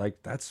about it. Like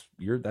that's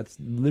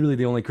literally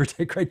the only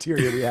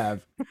criteria we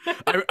have.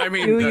 I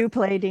mean, Do you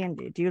play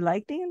D&D? Do you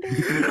like D&D?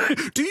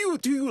 do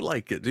you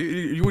like it? Would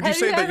you Have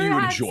say that ever you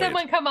had enjoy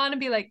someone it? come on and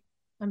be like,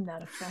 I'm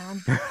not a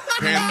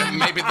fan.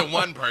 Maybe the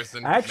one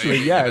person. Actually,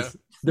 maybe, yes.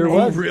 There Oh,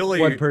 was really?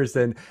 one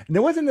person. And it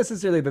wasn't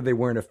necessarily that they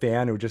weren't a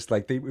fan. It was just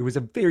like it was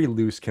a very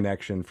loose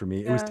connection for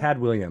me. It was Yeah. Tad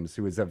Williams,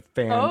 who was a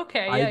fan. Oh,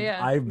 okay,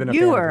 yeah. I've been a You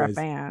fan were of a his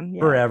fan. Yeah.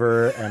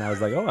 forever, and I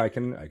was like, oh, I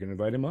can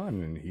invite him on,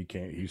 and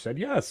he said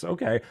yes.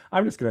 Okay,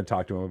 I'm just gonna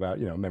talk to him about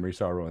Memory,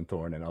 Sorrow, and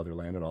Thorn and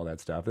Otherland and all that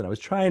stuff. And I was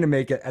trying to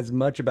make it as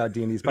much about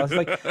D&D as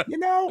possible. Like,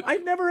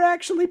 I've never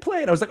actually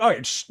played. I was like, all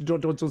right, shh,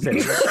 don't say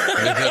it.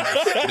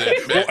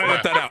 We'll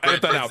edit that out.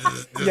 Edit that out.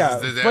 Yeah,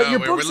 but your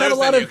books have a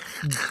lot of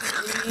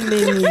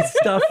gaming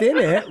stuff in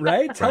it,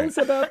 right? Tell us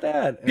about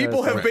that.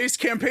 People have Right. based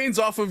campaigns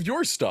off of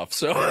your stuff,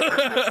 so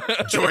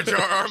George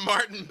R.R.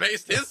 Martin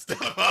based his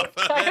stuff off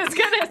of I was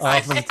gonna say. I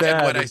Off of said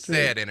Tad, what I it's true.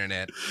 said,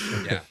 internet.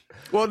 Yeah.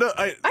 well, no,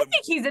 I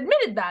think he's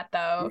admitted that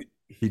though.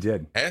 He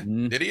did. Eh?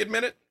 Did he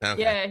admit it?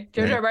 Okay. Yeah,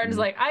 George R. R. Martin's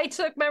like, I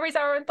took Memory,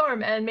 Sorrow, and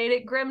Thorn and made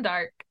it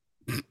grimdark.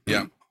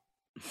 Yeah.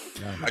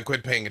 Yeah. I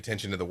quit paying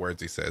attention to the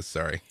words he says.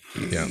 Sorry.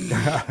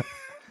 Yeah.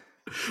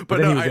 but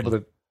no, then he was I- able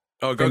to.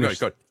 oh, go.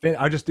 Finish.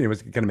 I just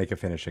was gonna make a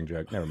finishing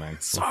joke. Never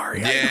mind. Sorry.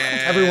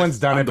 Yes. Everyone's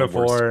done I'm it the worst.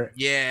 before.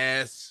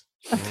 Yes.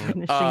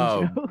 Finishing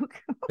joke.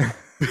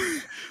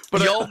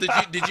 But Y'all,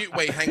 did you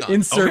wait? Hang on.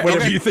 Insert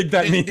whatever Okay. you think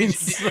that Did-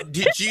 means.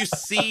 Did you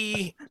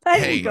see? I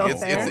Hey, didn't go it's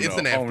there.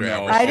 an after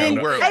hours. I show.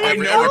 didn't- We're- I didn't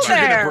we're I know go what you're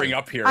there. gonna bring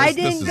up here. I this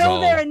didn't is go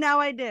all- there, and now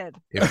I did.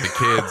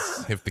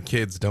 If the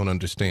kids don't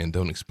understand,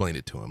 don't explain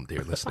it to them,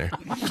 dear listener.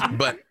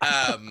 But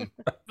Why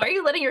are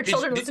you letting your Did-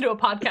 children did- listen to a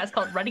podcast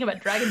called Writing About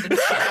Dragons and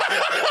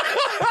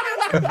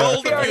Shit?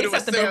 bold We of already you to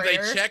set the assume they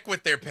barrier. check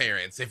with their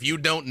parents. If you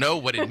don't know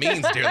what it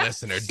means, dear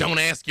listener, don't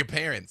ask your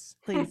parents.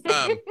 Please.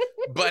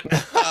 But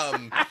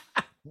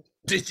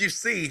did you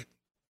see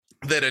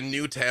that a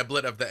new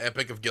tablet of the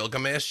Epic of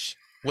Gilgamesh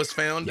was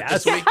found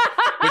Yes. this week?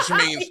 Which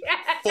means Yes.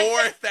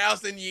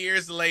 4,000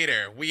 years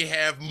later, we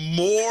have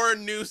more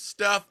new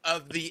stuff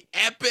of the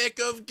Epic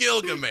of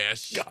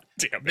Gilgamesh God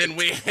damn it. than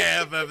we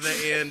have of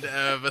the end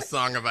of A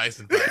Song of Ice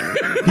and Fire.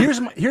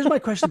 Here's my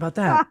question about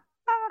that.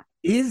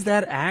 Is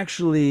that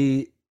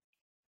actually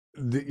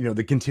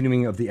the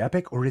continuing of the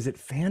epic, or is it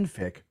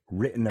fanfic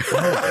written about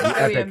the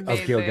That'd be epic of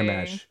amazing.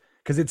 Gilgamesh?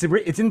 Because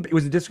it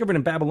was discovered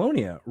in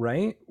Babylonia,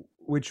 right?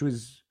 Which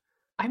was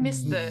I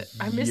missed the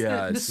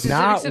Yes. specifics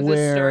not of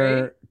this story.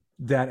 where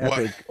that What?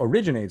 epic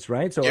originates,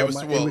 right? So It was,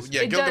 It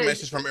Gilgamesh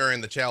does. is from Ur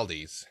in the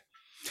Chaldees.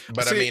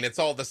 But I See- mean, it's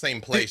all the same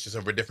place, just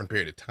over a different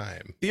period of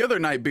time. The other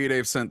night, B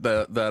Dave sent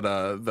that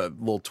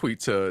little tweet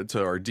to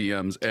our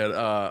DMs, and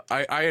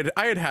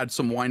I had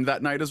some wine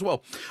that night as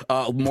well,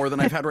 more than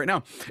I've had right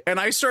now. And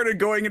I started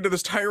going into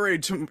this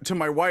tirade to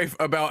my wife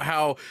about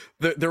how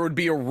there would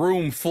be a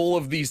room full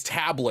of these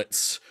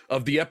tablets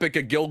of the Epic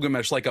of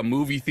Gilgamesh, like a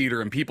movie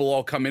theater, and people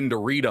all come in to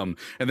read them,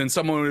 and then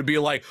someone would be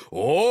like,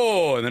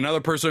 "Oh," and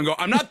another person would go,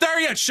 "I'm not there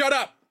yet. Shut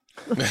up."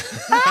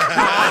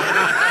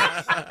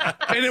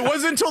 And it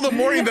wasn't until the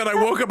morning that I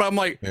woke up. I'm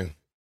like, Yeah.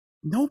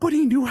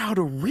 nobody knew how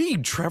to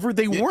read, Trevor.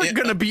 They weren't yeah.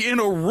 going to be in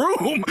a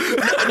room.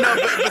 No,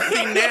 but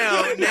see,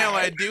 now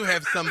I do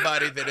have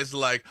somebody that is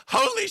like,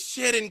 holy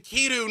shit,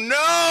 Enkidu,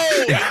 no!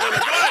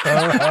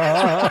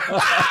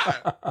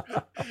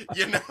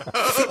 You know?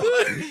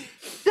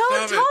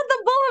 Don't Stop taunt the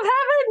bull of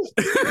heaven.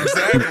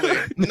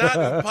 Exactly. Not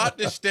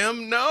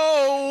Potnishtem,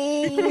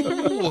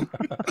 no!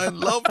 I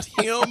loved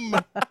him.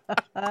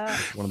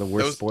 one of the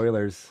worst Those-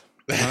 spoilers.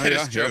 That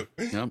is true.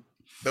 Yep.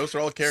 Those are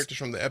all characters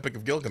from the Epic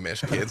of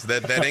Gilgamesh, kids.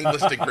 That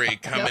English degree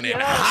coming in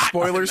Yep. hot.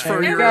 Spoilers for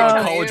There your you go.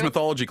 college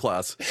mythology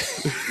class.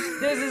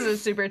 This is a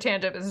super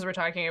tangent. This is we're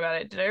talking about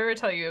it. Did I ever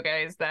tell you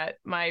guys that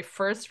my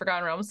first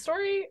Forgotten Realms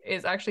story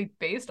is actually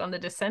based on the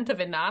descent of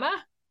Inanna?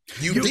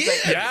 You did?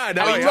 Yeah,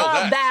 no, Oh, you yeah. told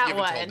love us. that You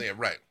even told one. me,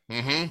 right.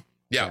 Mm-hmm.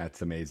 Yeah.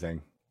 That's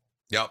amazing.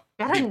 Yep.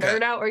 Gotta Deep cut.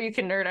 nerd out or you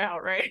can nerd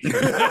out, right?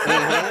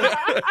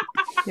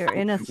 You're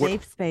in a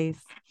safe space.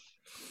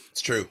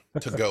 It's true.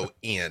 To go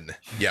in.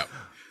 Yep.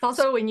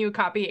 Also, when you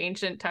copy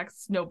ancient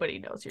texts, nobody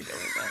knows you're doing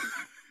that.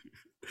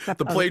 Except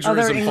The other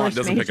plagiarism font English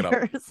doesn't pick it up.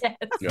 majors. Yes.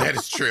 Yeah. That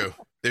is true.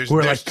 There's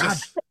We're there's like, God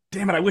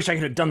damn it! I wish I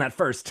could have done that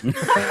first.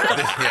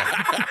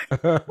 yeah.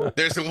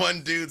 There's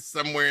one dude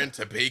somewhere in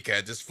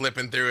Topeka just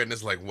flipping through it and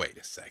it's like, wait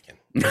a second.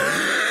 This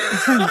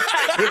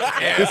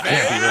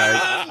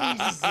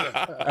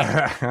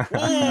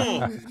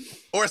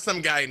Or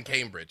some guy in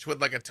Cambridge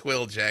with like a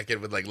twill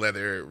jacket with like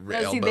leather No,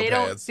 elbow see, they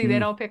don't pads. they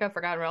don't pick up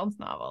Forgotten Realms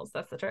novels.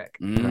 That's the trick.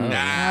 Mm.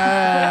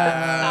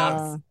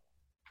 Nah.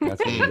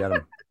 That's when you get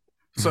them.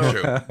 So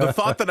True. the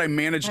thought that I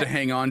managed to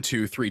hang on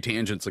to 3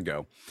 tangents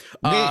ago.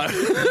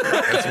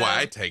 That's why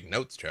I take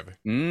notes, Trevor.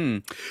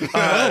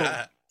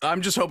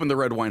 I'm just hoping the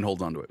red wine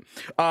holds on to it.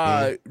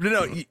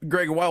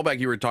 Greg, a while back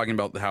you were talking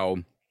about how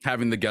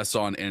having the guests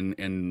on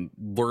and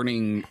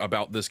learning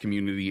about this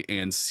community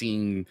and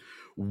seeing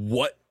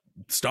what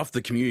stuff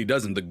the community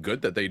does and the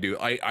good that they do.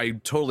 I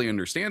totally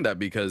understand that,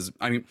 because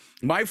I mean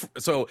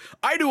so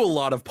I do a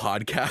lot of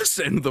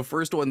podcasts, and the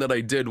first one that I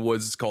did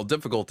was called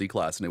Difficulty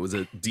Class, and it was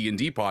a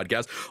D&D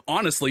podcast,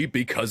 honestly,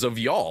 because of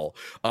y'all.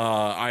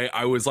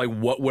 I was like,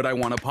 what would I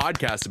want a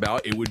podcast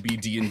about? It would be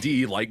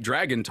D&D, like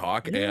Dragon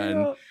Talk.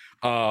 And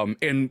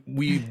And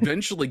we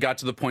eventually got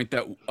to the point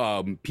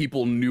that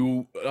people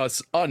knew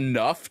us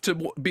enough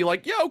to be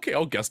like, yeah, okay,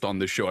 I'll guest on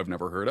this show I've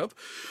never heard of.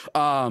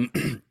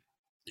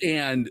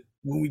 And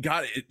when we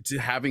got to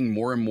having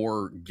more and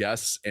more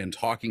guests and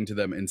talking to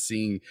them and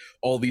seeing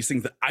all these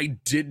things that I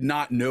did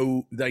not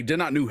know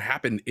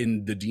happened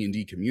in the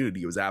D&D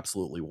community, it was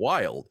absolutely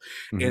wild.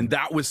 And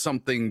that was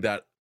something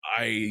that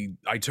I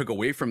took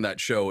away from that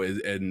show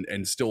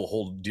and still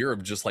hold dear,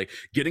 of just like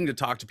getting to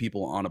talk to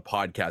people on a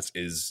podcast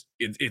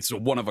it's a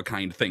one of a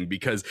kind thing,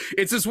 because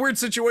it's this weird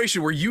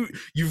situation where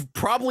you've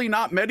probably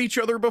not met each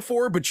other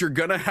before, but you're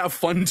gonna have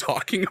fun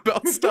talking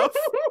about stuff.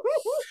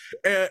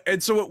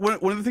 And so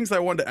one of the things that I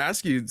wanted to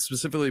ask you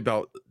specifically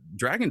about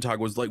Dragon Talk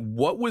was like,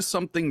 what was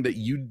something that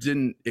you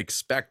didn't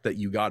expect that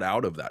you got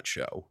out of that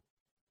show?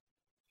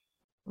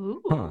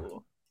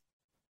 Ooh.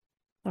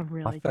 A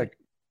really good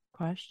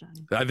question.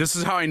 This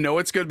is how I know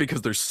it's good,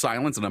 because there's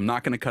silence and I'm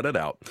not going to cut it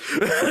out.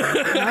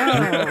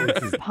 Oh,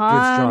 This is good,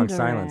 strong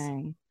silence.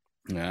 pondering.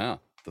 Yeah.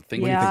 The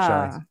thing. What do you think,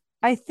 Shelley?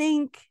 I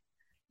think,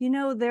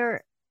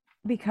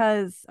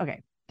 because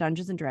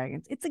Dungeons and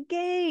Dragons, it's a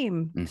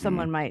game.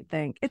 Someone might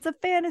think it's a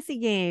fantasy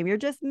game. You're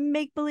just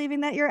believing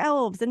that you're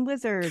elves and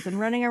wizards and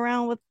running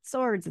around with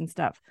swords and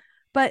stuff.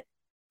 But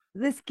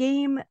this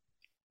game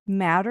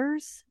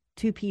matters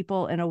to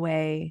people in a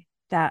way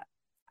that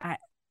I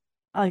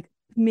like.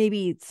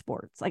 Maybe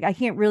sports. Like, I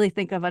can't really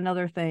think of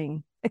another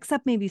thing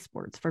except maybe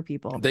sports for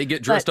people. They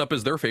get dressed up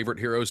as their favorite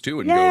heroes too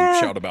and go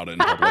shout about it in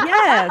public.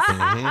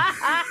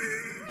 Yes.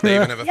 They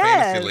even have a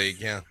fantasy league.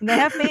 Yeah. They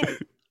have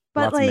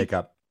but Lots of like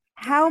makeup.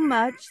 how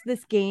much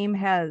this game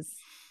has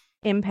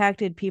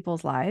impacted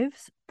people's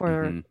lives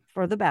for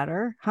the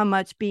better, how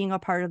much being a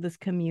part of this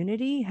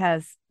community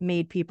has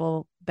made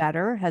people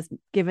better, has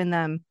given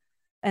them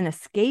an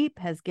escape,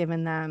 has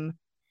given them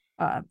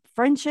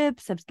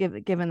friendships, has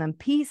given them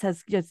peace,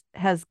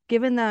 has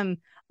given them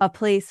a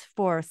place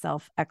for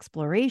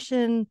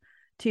self-exploration,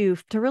 to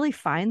really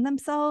find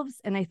themselves.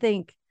 And I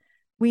think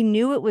we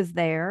knew it was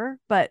there,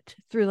 but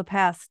through the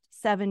past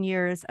 7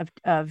 years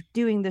of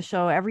doing the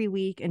show every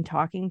week and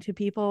talking to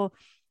people,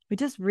 we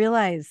just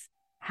realize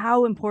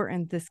how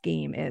important this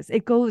game is.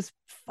 It goes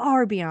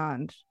far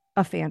beyond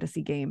a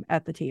fantasy game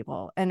at the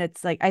table. And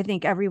it's like, I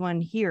think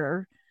everyone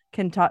here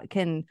can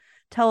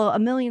tell a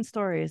million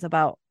stories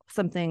about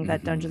something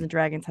that Dungeons and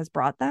Dragons has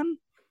brought them,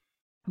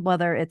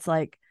 whether it's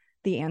like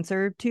the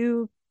answer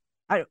to,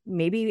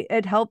 maybe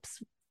it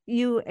helps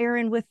you,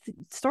 Aaron, with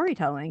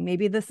storytelling.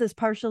 Maybe this is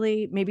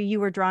partially, maybe you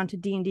were drawn to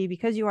D&D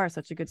because you are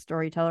such a good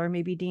storyteller.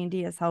 Maybe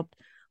D&D has helped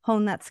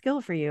hone that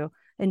skill for you.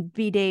 And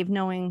B, Dave,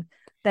 knowing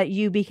that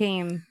you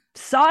became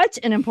such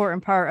an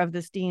important part of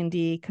this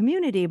D&D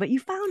community, but you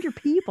found your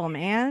people,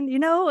 man,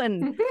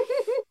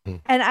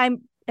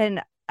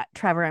 and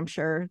Trevor, I'm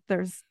sure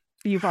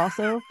you've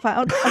also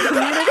found a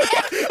community.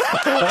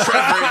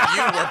 Trevor,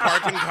 you were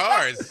parking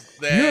cars.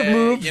 You have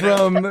moved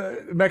from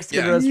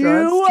Mexican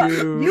restaurants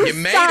to... You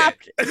made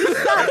it.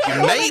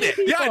 You made it.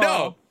 Yeah, I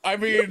know. I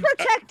mean, you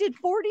protected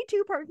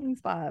 42 parking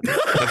spots.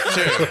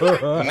 That's true.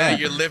 Now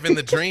you're living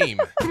the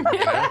dream.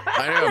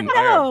 I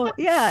am.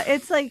 Yeah,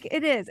 it's like,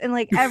 it is. And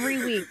like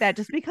every week that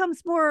just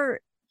becomes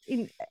more,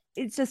 it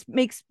just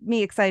makes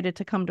me excited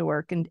to come to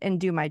work and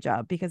do my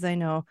job, because I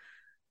know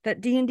that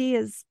D&D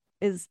is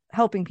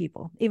helping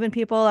people, even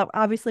people that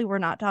obviously we're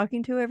not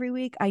talking to every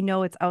week. I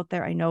know it's out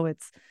there. I know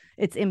it's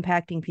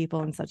impacting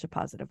people in such a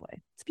positive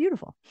way. It's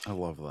beautiful. I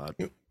love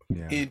that.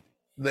 Yeah.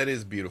 That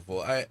is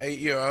beautiful. I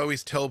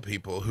always tell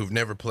people who've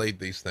never played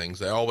these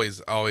things, I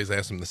always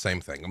ask them the same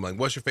thing. I'm like,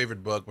 what's your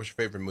favorite book? What's your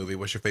favorite movie?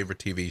 What's your favorite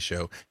TV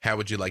show? How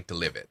would you like to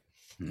live it?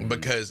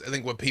 Because I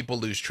think what people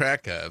lose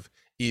track of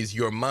is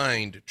your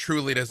mind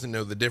truly doesn't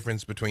know the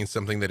difference between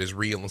something that is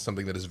real and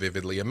something that is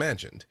vividly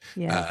imagined.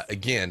 Yes.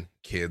 Again,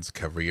 kids,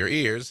 cover your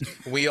ears.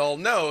 We all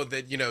know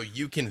that,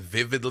 you can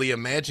vividly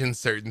imagine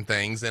certain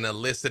things and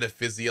elicit a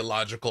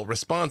physiological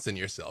response in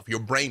yourself. Your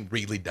brain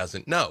really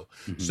doesn't know.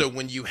 So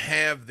when you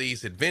have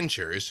these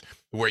adventures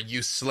where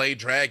you slay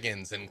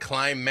dragons and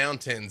climb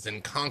mountains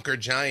and conquer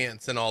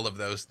giants and all of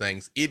those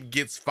things, it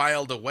gets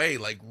filed away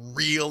like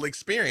real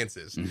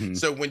experiences.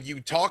 So when you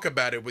talk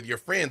about it with your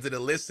friends, it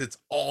elicits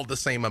all the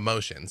same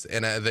emotions.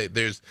 And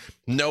there's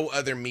no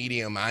other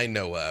medium I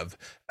know of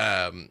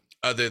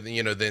other than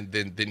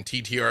than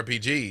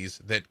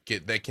TTRPGs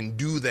that can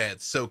do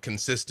that so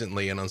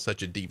consistently and on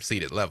such a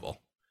deep-seated level.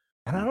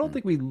 And I don't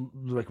think we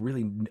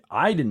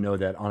I didn't know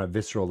that on a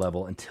visceral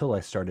level until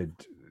I started,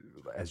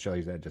 as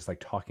Jelly said, just like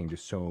talking to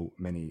so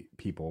many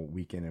people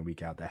week in and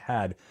week out that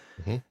had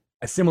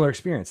a similar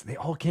experience. They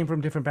all came from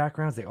different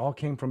backgrounds. They all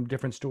came from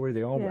different stories.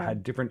 They all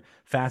had different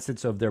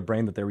facets of their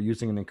brain that they were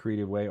using in a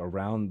creative way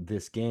around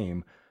this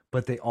game,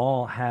 but they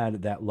all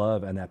had that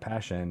love and that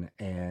passion.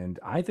 And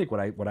I think what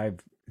I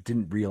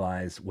didn't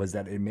realize was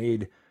that it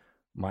made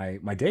my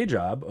day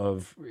job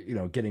of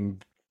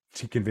getting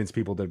to convince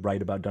people to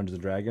write about Dungeons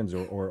and Dragons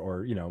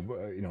or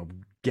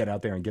get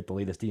out there and get the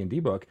latest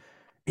D&D book.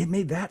 It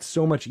made that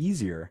so much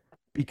easier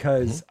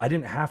because I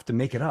didn't have to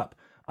make it up.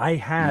 I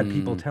had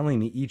people telling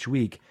me each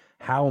week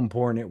how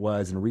important it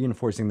was and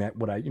reinforcing that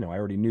what I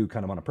already knew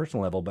kind of on a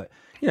personal level. But,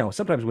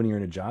 sometimes when you're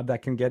in a job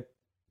that can get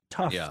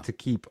tough to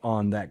keep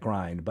on that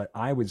grind. But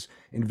I was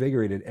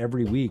invigorated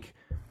every week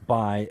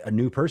by a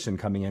new person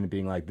coming in and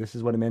being like, this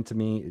is what it meant to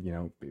me.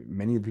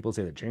 Many of the people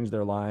say that changed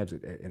their lives.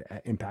 It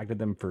impacted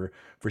them for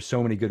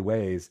so many good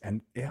ways.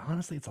 And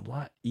honestly, it's a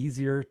lot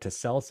easier to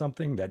sell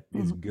something that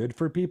is good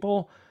for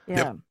people.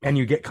 Yeah. And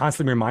you get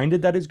constantly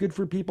reminded that is good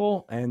for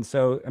people. And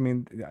so, I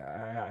mean,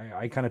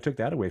 I kind of took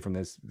that away from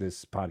this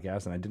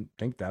podcast, and I didn't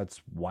think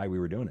that's why we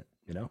were doing it,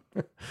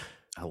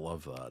 I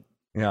love that.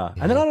 Yeah.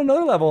 And then on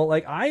another level,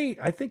 like I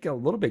think a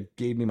little bit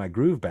gave me my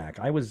groove back.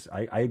 I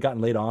had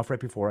gotten laid off right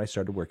before I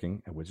started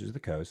working at Wizards of the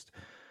Coast.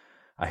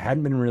 I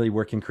hadn't been really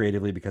working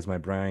creatively because my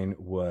brain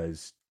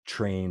was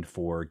trained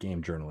for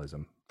game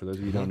journalism. For those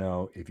of you who don't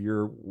know, if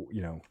you're,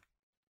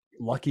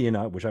 lucky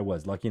enough, which I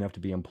was lucky enough to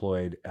be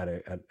employed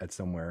at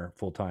somewhere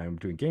full time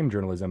doing game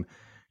journalism,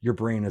 your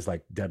brain is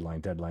like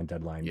deadline.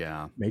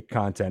 Yeah. Make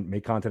content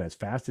as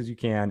fast as you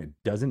can. It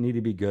doesn't need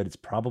to be good. It's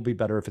probably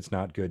better if it's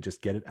not good.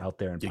 Just get it out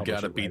there and you publish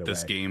got to it beat right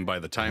this away. game by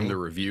the time the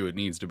review it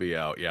needs to be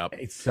out. Yep.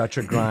 It's such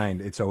a grind.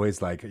 It's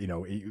always like,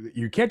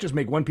 you can't just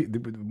make one piece.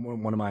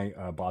 One of my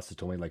bosses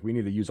told me, like, we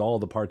need to use all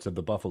the parts of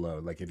the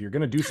buffalo. Like, if you're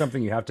going to do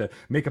something, you have to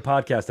make a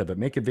podcast of it,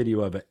 make a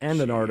video of it, and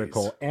an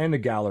article and a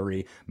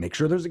gallery. Make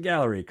sure there's a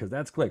gallery because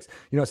that's clicks.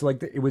 So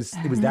like it was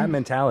that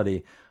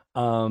mentality.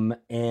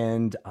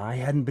 And I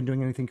hadn't been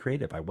doing anything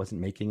creative. I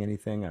wasn't making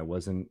anything. I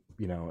wasn't,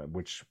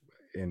 which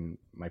in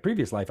my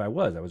previous life I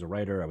was a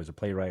writer, I was a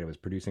playwright, I was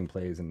producing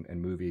plays and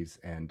movies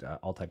and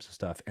all types of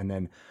stuff. And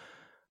then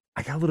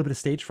I got a little bit of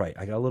stage fright.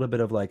 I got a little bit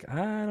of like,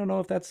 I don't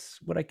know if that's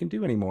what I can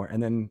do anymore.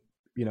 And then,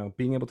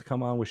 being able to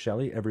come on with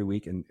Shelley every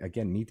week and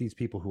again, meet these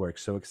people who are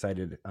so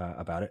excited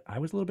about it. I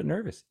was a little bit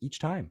nervous each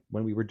time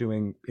when we were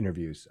doing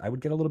interviews. I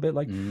would get a little bit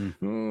like, I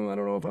don't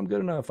know if I'm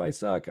good enough. I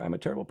suck. I'm a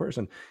terrible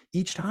person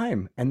each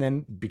time. And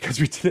then because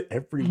we did it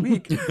every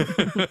week,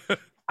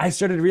 I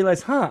started to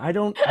realize, I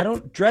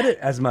don't dread it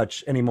as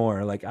much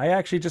anymore. Like I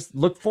actually just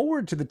look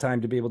forward to the time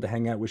to be able to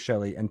hang out with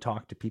Shelley and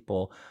talk to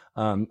people.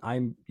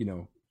 I'm,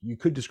 you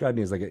could describe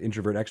me as like an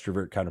introvert,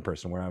 extrovert kind of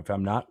person where if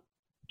I'm not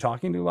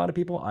talking to a lot of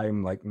people,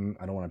 I'm like,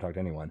 I don't want to talk to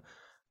anyone.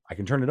 I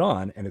can turn it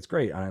on and it's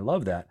great. And I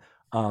love that.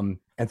 And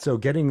so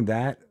getting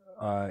that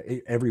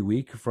every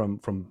week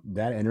from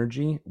that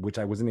energy, which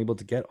I wasn't able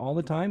to get all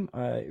the time,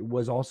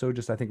 was also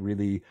just, I think,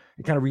 really,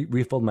 it kind of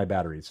refilled my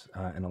batteries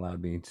and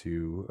allowed me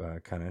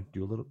to kind of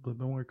do a little bit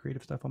more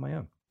creative stuff on my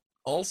own.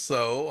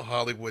 Also,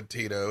 Hollywood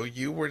Tito,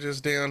 you were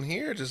just down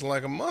here just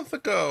like a month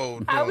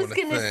ago. I was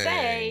going to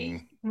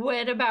say,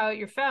 what about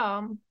your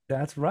film?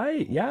 That's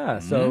right. Yeah.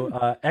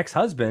 So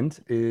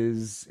Ex-Husband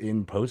is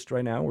in post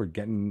right now. We're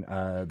getting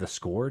the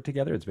score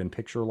together. It's been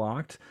picture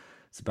locked.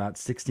 It's about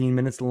 16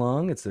 minutes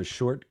long. It's a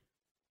short,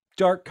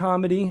 dark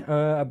comedy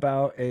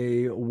about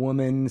a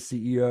woman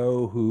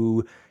CEO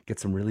who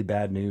gets some really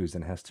bad news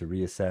and has to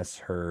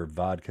reassess her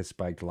vodka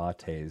spiked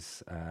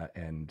lattes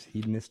and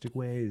hedonistic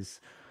ways.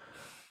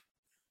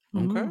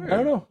 Okay. I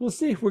don't know. We'll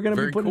see. We're going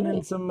to be putting cool.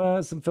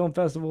 in some film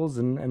festivals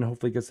and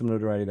hopefully get some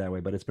notoriety that way.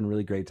 But it's been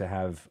really great to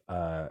have.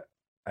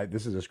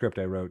 This is a script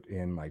I wrote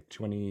in like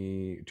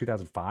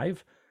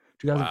 2005.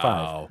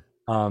 Wow.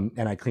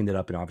 And I cleaned it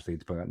up and obviously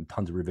it's put out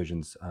tons of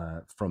revisions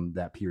from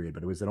that period.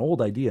 But it was an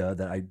old idea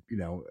that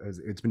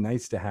it's been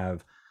nice to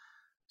have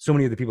so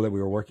many of the people that we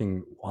were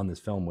working on this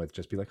film with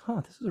just be like,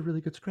 this is a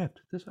really good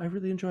script. I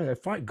really enjoy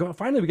it.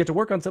 Finally, we get to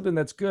work on something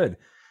that's good.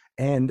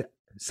 And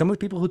some of the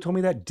people who told me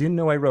that didn't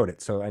know I wrote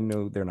it, so I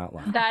know they're not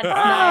lying. That's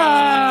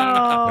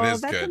nice. That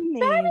is that's good. amazing.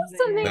 That is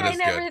something That I is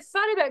never good.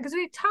 thought about because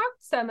we've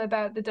talked some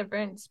about the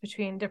difference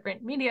between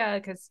different media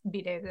because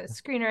B-Day is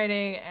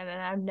screenwriting and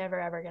I'm never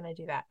ever going to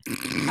do that.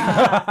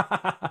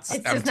 It's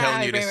I'm just not telling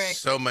my you, it brain is works.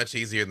 so much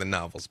easier than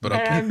novels, but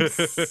And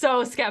okay. I'm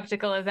so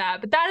skeptical of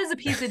that. But that is a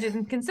piece I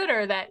didn't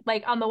consider that,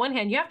 like, on the one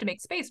hand, you have to make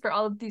space for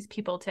all of these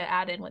people to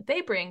add in what they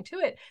bring to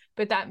it.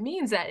 But that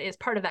means that as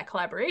part of that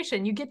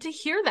collaboration, you get to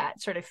hear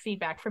that sort of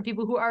feedback from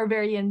people who are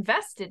very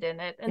invested in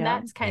it. And Yeah.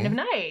 that's kind of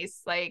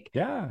nice. Like,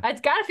 Yeah.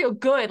 it's got to feel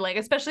good, like,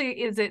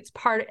 especially as it's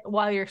part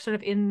while you're sort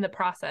of in the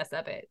process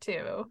of it,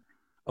 too.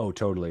 Oh,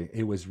 totally.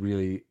 It was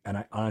really, and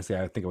I honestly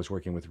think I was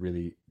working with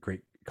really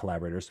great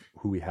collaborators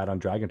who we had on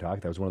Dragon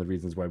Talk. That was one of the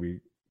reasons why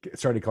we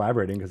started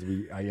collaborating because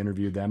I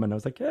interviewed them and I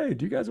was like, hey,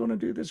 do you guys want to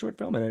do this short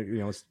film? And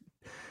it,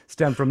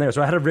 stemmed from there.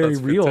 So I had a very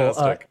That's real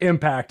fantastic.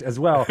 impact as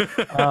well.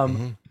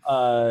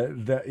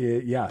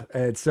 Yeah.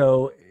 And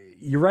so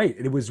you're right.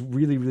 It was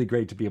really, really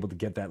great to be able to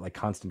get that like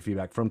constant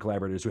feedback from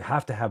collaborators who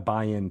have to have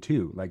buy-in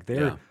too. Like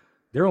they're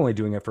only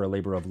doing it for a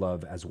labor of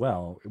love as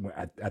well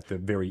at the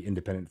very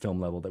independent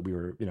film level that we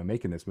were,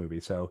 making this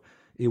movie. So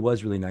it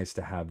was really nice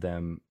to have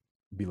them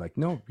be like,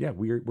 no, yeah,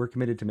 we're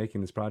committed to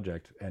making this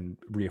project and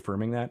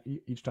reaffirming that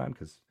each time.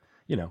 Cause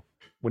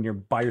when you're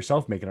by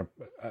yourself making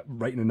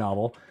writing a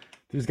novel,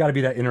 there's got to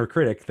be that inner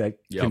critic that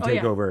can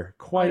take over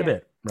quite a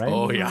bit. Right.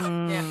 Oh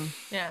yeah. Yeah.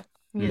 Yeah.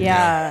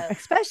 Yeah,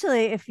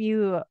 especially if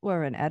you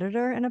were an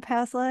editor in a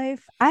past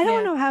life. I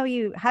don't know how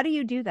do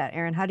you do that,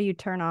 Aaron? How do you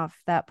turn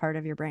off that part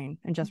of your brain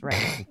and just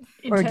write?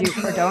 or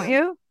don't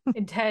you?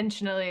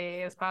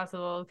 Intentionally as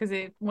possible,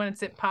 because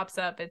once it pops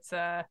up, it's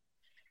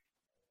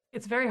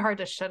very hard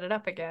to shut it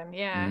up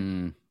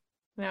again.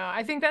 No,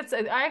 I think I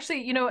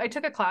actually, I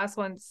took a class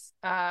once.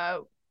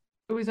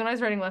 It was when I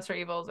was writing Lesser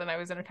Evils and I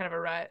was in a kind of a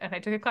rut, and I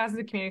took a class at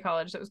the community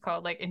college that was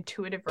called like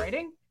intuitive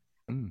writing.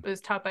 It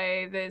was taught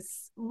by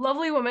this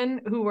lovely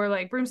woman who wore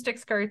like broomstick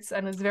skirts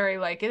and was very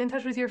like, get in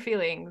touch with your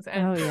feelings.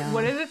 And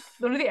one of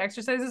the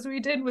exercises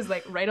we did was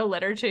like write a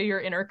letter to your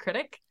inner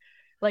critic,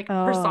 like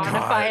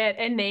personify it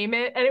and name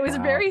it. And it was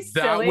very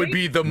silly. That would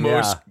be the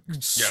most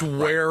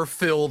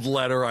swear-filled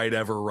letter I'd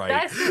ever write.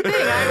 That's the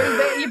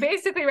thing. You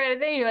basically write a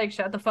thing, you're like,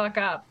 shut the fuck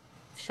up.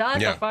 Shut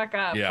the fuck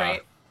up,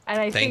 right? And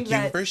I think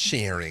Thank you for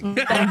sharing.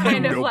 That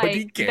kind of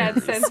like cares.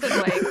 That sense of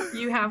like,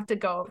 you have to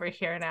go over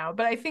here now.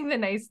 But I think the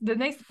nice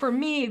for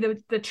me,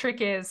 the trick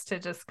is to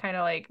just kind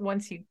of like,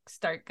 once you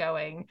start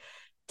going,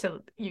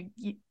 to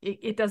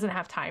it doesn't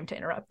have time to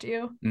interrupt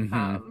you.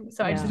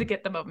 So I just have to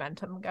get the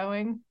momentum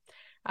going.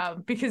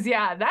 Because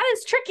that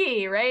is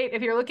tricky, right?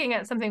 If you're looking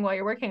at something while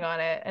you're working on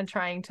it and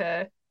trying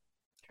to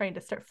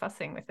start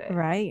fussing with it,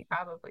 right?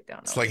 Probably don't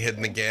know. It's like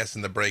hitting the gas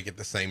and the brake at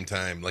the same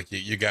time. Like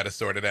you got to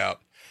sort it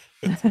out.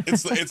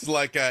 It's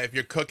like if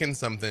you're cooking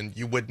something,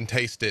 you wouldn't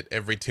taste it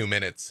every 2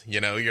 minutes.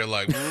 You're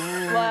like,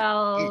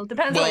 well,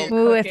 depends on what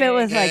you're cooking. If it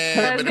was like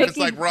but if it's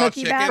like raw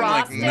chicken,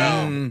 like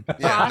no,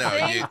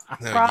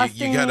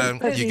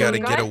 you gotta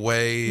get a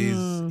ways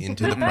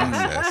into the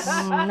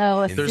process.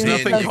 No, there's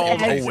nothing called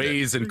a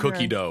ways in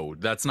cookie dough.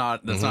 That's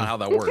not how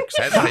that works.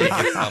 That's how you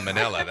get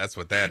salmonella. That's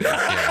what that is.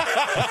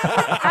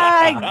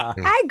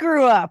 I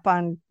grew up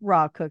on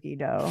raw cookie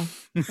dough.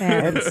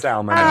 And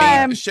salmonella.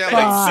 I mean, Shelly,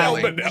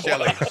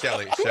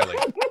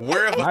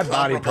 we're of a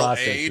comparable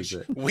age.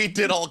 We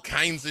did all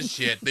kinds of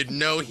shit that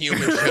no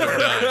human should have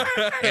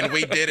done, and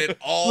we did it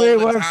all the time.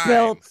 We were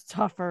built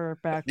tougher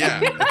back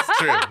then. Yeah, that's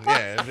true.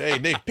 Yeah, hey,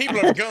 Nick, people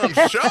have gone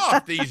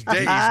soft these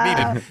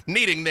days,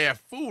 needing their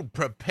food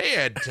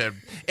prepared to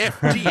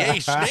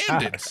FDA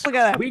standards. Look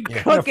at that. We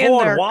couldn't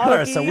afford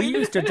water, so we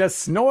used to just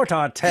snort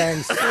our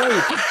tang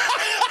straight.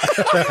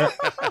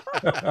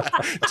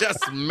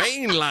 Just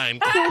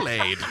mainline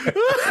Kool-Aid.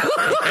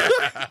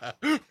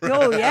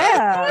 Oh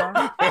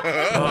yeah.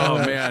 Oh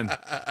man,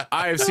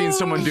 I have seen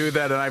someone do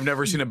that, and I've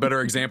never seen a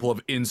better example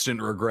of instant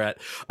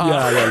regret. That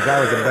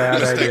was a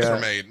bad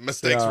idea.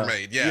 Mistakes were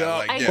made.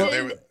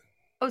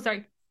 Oh,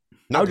 sorry.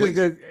 No, I was gonna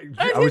say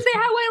I had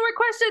one more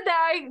question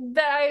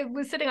that I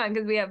was sitting on,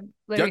 because we have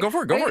go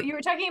for it. You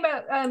were talking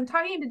about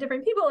talking to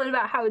different people and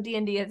about how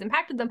D&D has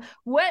impacted them.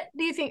 What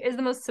do you think is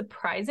the most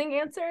surprising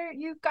answer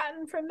you've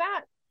gotten from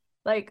that?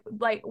 Like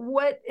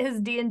what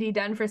has D&D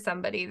done for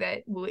somebody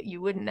that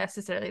you wouldn't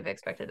necessarily have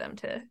expected them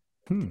to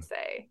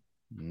say?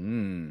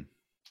 In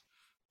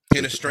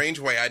a strange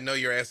way, I know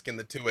you're asking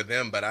the two of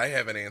them, but I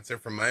have an answer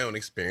from my own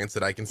experience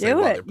that I can say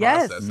while they're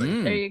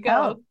processing. There you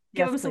go.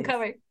 Give them some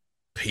cover.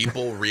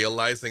 People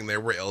realizing there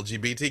were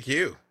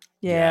LGBTQ.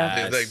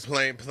 Yeah, they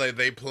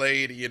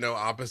played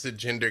opposite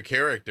gender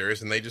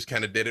characters, and they just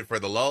kind of did it for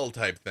the lull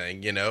type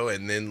thing,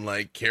 and then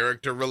like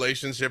character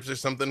relationships or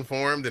something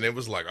formed, and it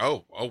was like,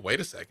 oh wait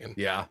a second,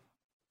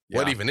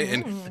 what even?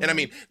 And I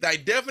mean, I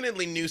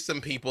definitely knew some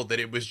people that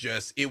it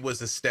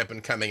was a step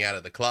in coming out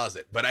of the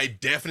closet, but I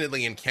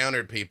definitely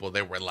encountered people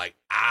that were like,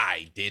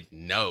 I didn't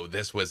know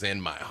this was in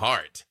my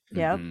heart.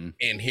 Yep.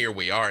 And here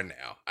we are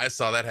now. I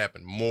saw that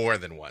happen more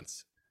than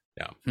once.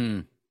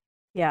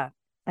 Yeah,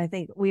 I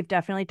think we've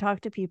definitely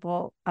talked to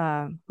people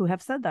who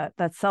have said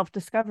that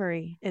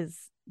self-discovery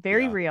is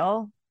very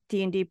real.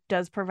 D&D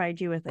does provide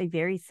you with a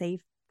very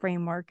safe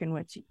framework in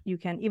which you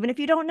can, even if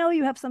you don't know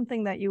you have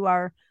something that you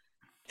are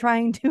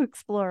trying to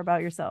explore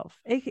about yourself,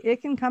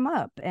 it can come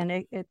up, and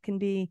it can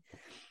be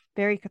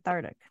very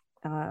cathartic.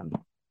 I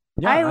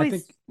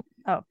was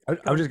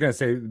just going to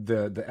say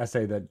the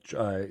essay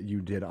that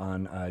you did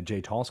on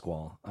Jay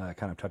Tallsquall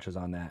kind of touches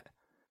on that.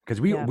 Because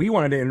we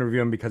wanted to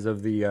interview him because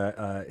of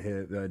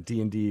the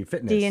D&D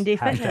fitness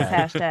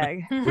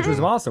hashtag, which was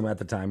awesome at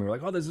the time. We were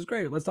like, oh, this is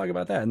great. Let's talk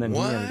about that. And then he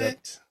ended up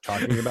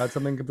talking about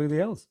something completely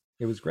else.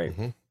 It was great.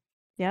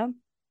 Yeah.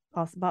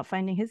 Also about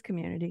finding his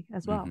community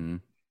as well.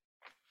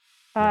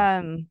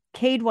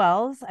 Cade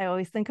Wells. I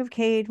always think of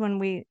Cade when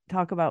we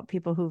talk about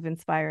people who've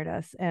inspired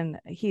us. And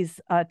he's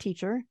a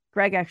teacher.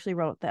 Greg actually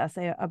wrote the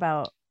essay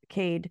about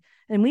Cade.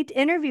 And we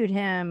interviewed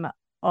him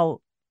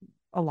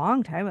a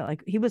long time.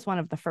 Like, he was one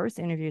of the first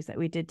interviews that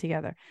we did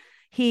together.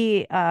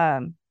 He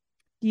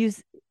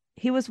was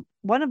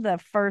one of the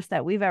first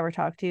that we've ever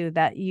talked to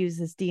that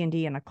uses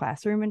D&D in a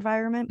classroom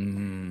environment.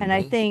 And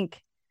I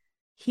think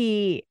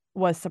he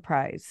was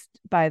surprised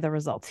by the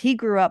results. He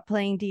grew up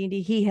playing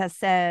D&D. He has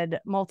said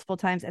multiple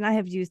times, and I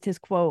have used his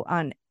quote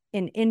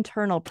in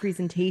internal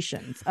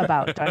presentations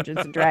about Dungeons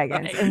and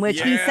Dragons, in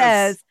which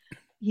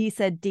he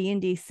said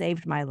D&D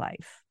saved my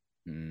life.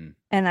 And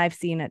I've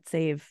seen it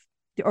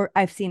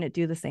I've seen it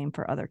do the same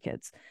for other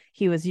kids.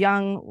 He was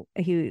young.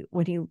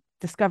 When he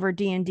discovered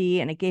D&D,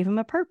 and it gave him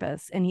a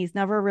purpose, and he's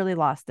never really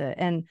lost it.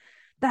 And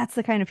that's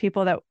the kind of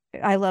people that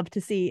I love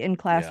to see in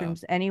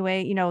classrooms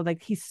anyway. You know,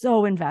 like he's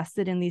so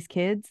invested in these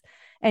kids,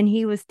 and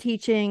he was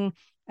teaching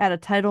at a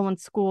Title I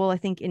school, I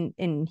think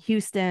in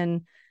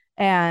Houston,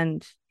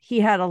 and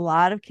he had a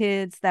lot of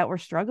kids that were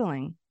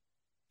struggling,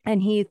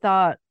 and he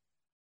thought,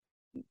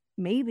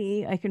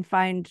 maybe I can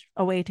find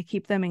a way to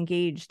keep them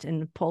engaged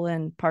and pull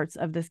in parts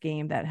of this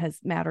game that has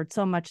mattered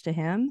so much to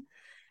him.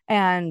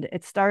 And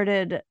it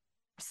started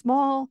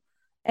small,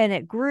 and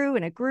it grew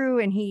and it grew,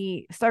 and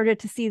he started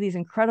to see these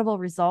incredible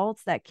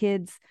results that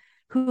kids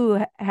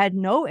who had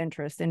no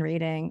interest in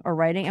reading or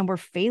writing and were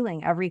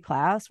failing every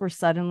class were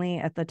suddenly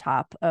at the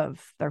top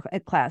of their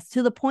class,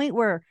 to the point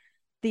where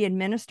the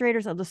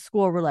administrators of the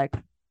school were like,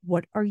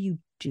 what are you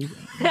doing?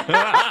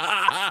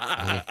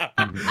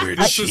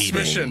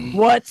 Suspicion.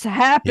 What's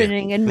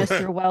happening in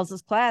Mr.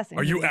 Wells's class? And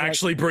are you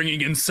actually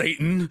bringing in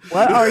Satan?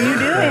 What are you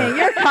doing?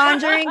 You're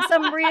conjuring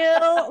some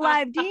real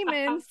live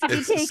demons to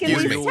be taking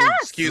these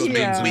tests. Excuse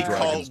me.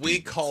 We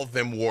call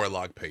them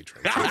warlock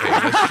patrons. Okay,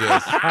 let's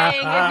just...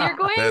 If you're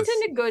going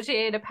to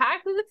negotiate a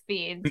pact with the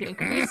Fiend to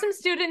increase some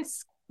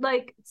students'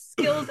 like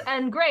skills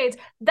and grades,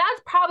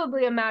 that's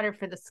probably a matter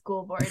for the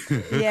school board to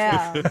go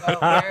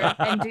over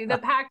and do the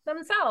pact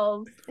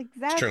themselves.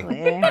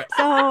 Exactly.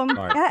 So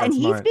and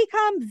he's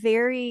become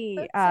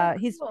very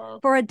he's cool.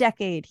 For a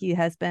decade he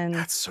has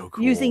been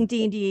using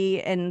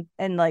D&D and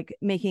like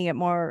making it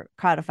more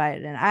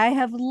codified, and I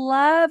have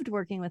loved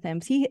working with him.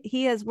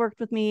 He has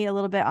worked with me a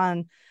little bit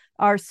on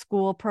our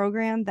school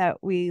program that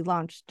we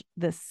launched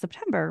this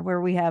September, where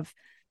we have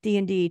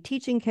D&D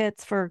teaching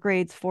kits for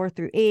grades 4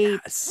 through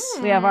 8. Yes.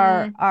 We have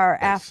our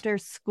after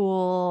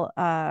school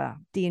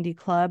D&D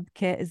club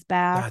kit is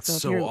back. That's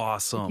so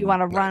awesome. If you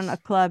want to run a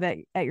club at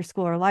your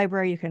school or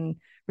library, you can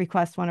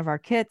request one of our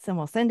kits and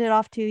we'll send it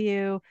off to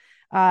you.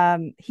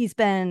 He's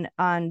been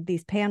on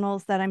these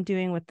panels that I'm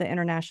doing with the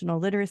International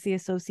Literacy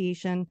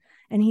Association,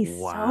 and he's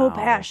so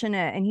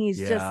passionate, and he's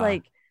just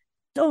like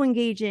so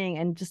engaging,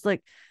 and just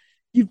like,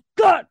 you've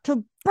got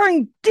to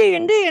bring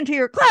D&D into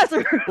your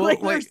classroom.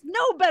 There's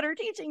no better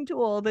teaching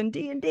tool than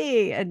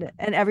D&D. And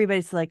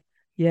everybody's like,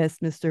 yes,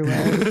 Mr.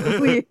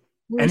 Wells,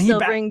 we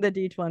still bring the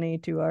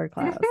D20 to our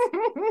class.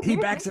 He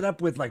backs it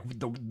up with like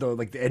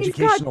the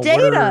educational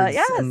data,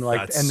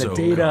 words and the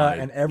data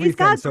and everything.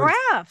 He's got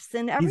graphs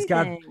and everything. He's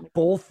got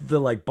both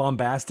the like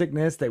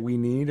bombasticness that we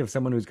need of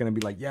someone who's going to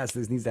be like, yes,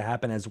 this needs to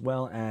happen, as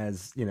well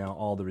as, you know,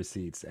 all the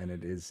receipts. And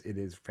it is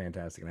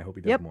fantastic. And I hope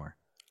he does more.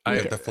 I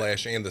have the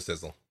flash and the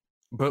sizzle.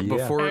 But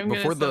before send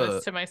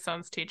this to my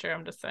son's teacher,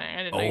 I'm just saying.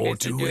 I didn't know you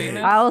guys were doing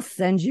this. I'll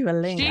send you a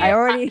link.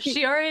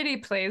 She already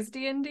plays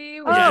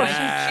D&D.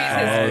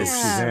 She's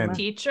his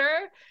teacher.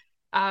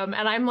 And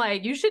I'm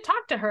like, you should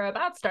talk to her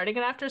about starting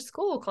an after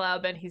school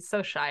club, and he's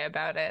so shy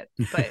about it.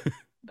 But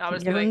I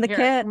was like, here,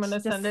 I'm gonna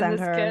send in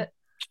this kit.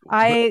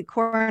 I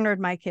cornered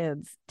my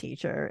kid's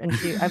teacher, and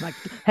I'm like,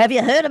 have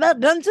you heard about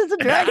Dungeons and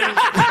Dragons?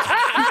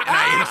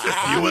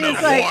 You in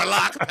a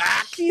warlock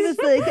pack? She was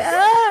like,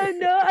 oh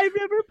no, I've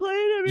never played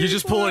it. You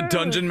just pull a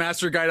Dungeon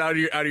Master guide out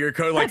of your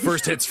code, like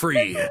first hit's free.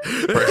 Make you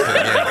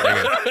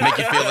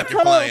feel like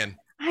you're playing.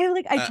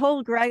 I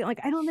told Greg, like,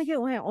 I don't think it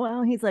went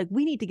well. He's like,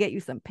 we need to get you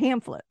some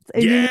pamphlets.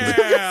 And you need to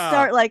just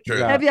start like,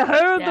 have you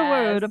heard the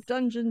word of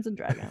Dungeons and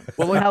Dragons?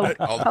 Well, how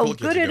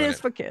good it is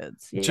for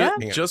kids. Yeah.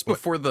 Just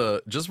before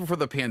the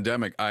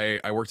pandemic,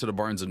 I worked at a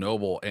Barnes and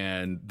Noble,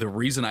 and the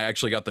reason I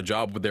actually got the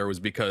job there was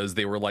because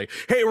they were like,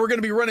 hey, we're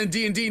gonna be running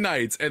D&D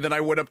nights. And then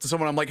I went up to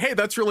someone, I'm like, hey,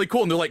 that's really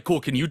cool. And they're like, cool,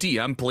 can you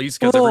DM please?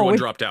 Because everyone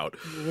dropped out.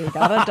 We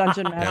got a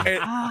Dungeon Master.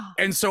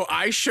 And so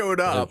I showed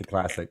up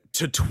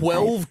to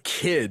 12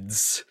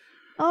 kids.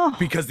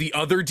 Because the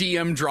other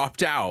DM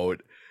dropped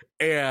out,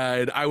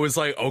 and I was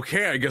like,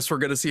 okay, I guess we're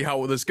gonna see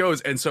how this goes.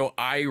 And so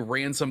I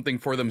ran something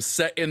for them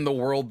set in the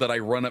world that I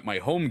run at my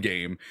home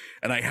game,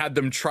 and I had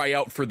them try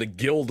out for the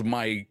guild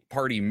my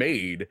party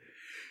made.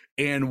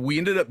 And we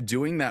ended up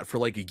doing that for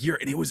like a year,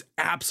 and it was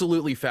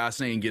absolutely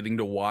fascinating getting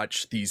to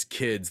watch these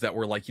kids that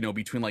were like, you know,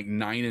 between like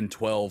 9 and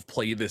 12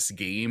 play this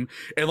game.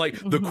 And like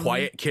the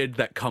quiet kid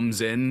that comes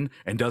in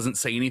and doesn't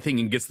say anything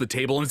and gets the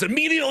table and is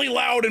immediately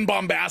loud and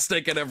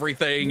bombastic and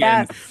everything.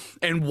 Yes.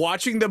 And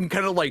watching them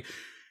kind of like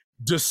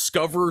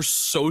discover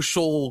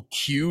social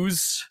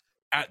cues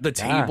at the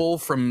table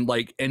from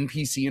like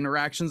NPC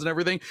interactions and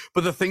everything.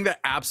 But the thing that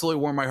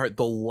absolutely warmed my heart,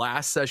 the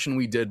last session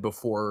we did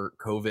before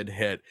COVID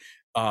hit,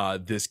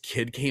 this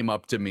kid came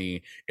up to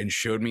me and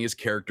showed me his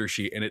character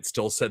sheet, and it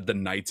still said the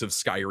Knights of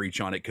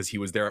Skyreach on it because he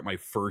was there at my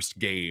first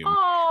game.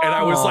 Aww. And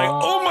I was like,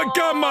 oh my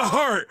god, my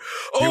heart,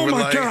 oh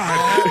my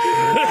god.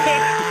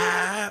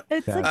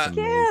 It's a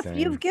gift.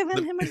 You've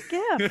given him a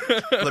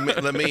gift.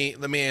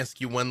 let me ask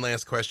you one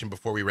last question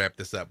before we wrap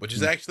this up, which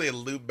is actually a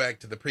loop back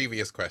to the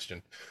previous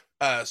question.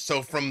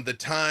 So from the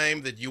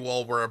time that you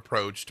all were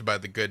approached by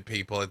the good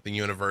people at the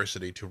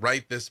university to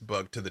write this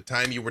book to the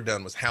time you were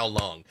done was how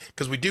long?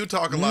 Because we do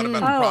talk a lot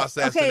about the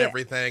process and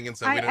everything, and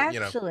so we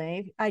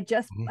don't,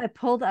 I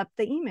pulled up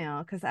the email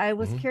because I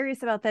was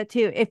curious about that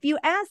too. If you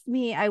asked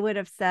me, I would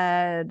have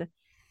said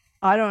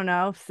I don't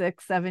know,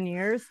 6-7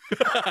 years.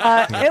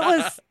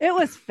 It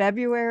was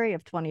February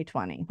of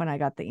 2020 when I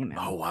got the email.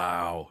 Oh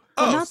wow.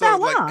 But not that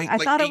long. I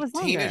thought it was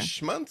longer.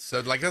 18-ish months. So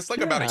like that's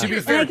like about a To year.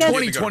 be fair, I guess-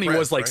 2020 press,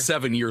 was like right?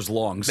 7 years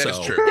long. That so is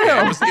true.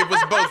 Yeah, it was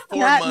both 4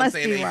 That months must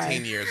and be 18 why.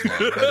 years long.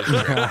 That is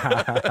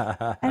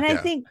true. And I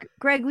Yeah. think,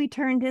 Greg, we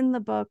turned in the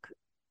book.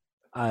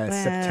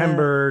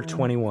 September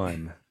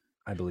 21,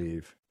 I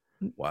believe.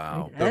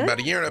 Wow. We So did? about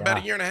a year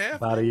and a half.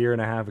 About a year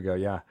and a half ago,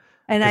 yeah.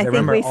 And 'Cause I I think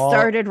remember we all-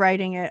 started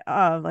writing it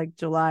like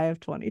July of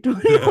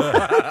 2020.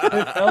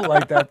 It felt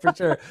like that for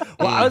sure.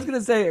 Well, I was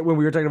gonna say when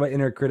we were talking about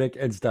inner critic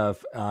and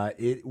stuff,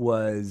 it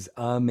was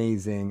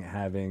amazing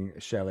having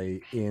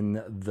Shelley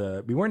in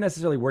the. We weren't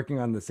necessarily working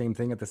on the same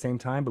thing at the same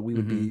time, but we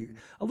would be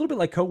a little bit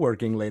like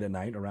co-working late at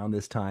night around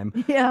this time.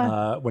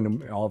 Yeah.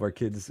 When all of our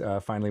kids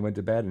finally went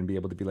to bed and be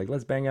able to be like,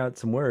 let's bang out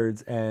some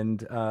words,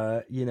 and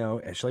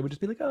Shelley would just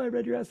be like, oh, I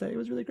read your essay, it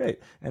was really great,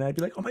 and I'd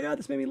be like, oh my god,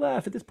 this made me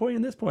laugh at this point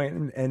and this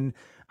point, and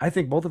I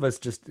think both of us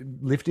just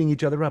lifting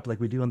each other up like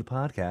we do on the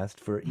podcast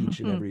for each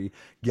and every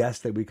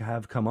guest that we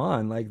have come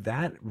on, like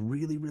that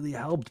really, really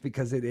helped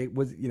because it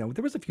was,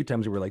 there was a few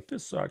times where we're like,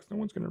 this sucks, no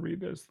one's going to read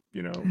this,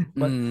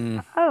 but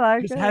I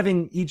like just it.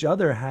 having each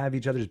other have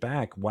each other's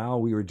back while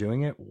we were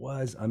doing it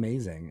was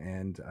amazing.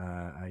 And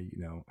I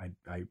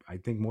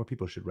think more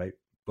people should write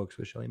books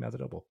with Shelley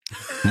Mazzadopoulos.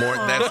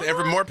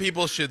 More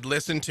people should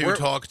listen to,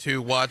 talk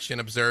to, watch,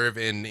 and observe,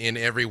 and in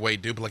every way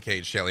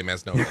duplicate Shelley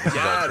Mazzadopoulos. This is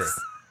all true.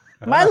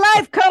 My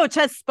life coach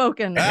has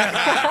spoken. Then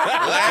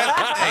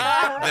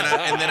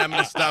I'm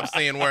going to stop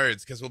saying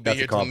words because we'll be That's a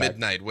here till callback.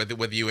 midnight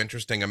with you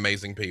interesting,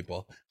 amazing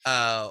people.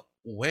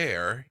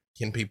 Where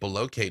can people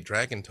locate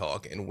Dragon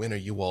Talk, and when are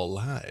you all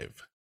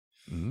live?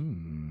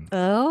 Oh,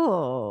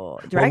 Well,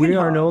 Dragon we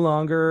are Ball. no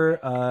longer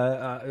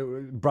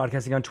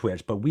broadcasting on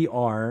Twitch, but we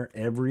are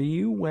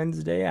every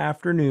Wednesday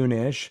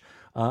afternoon-ish.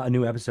 A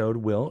new episode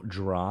will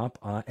drop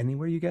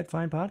anywhere you get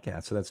fine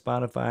podcasts. So that's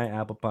Spotify,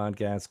 Apple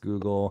Podcasts,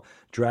 Google,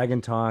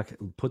 Dragon Talk.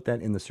 Put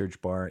that in the search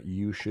bar.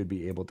 You should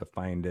be able to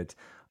find it.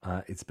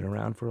 It's been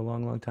around for a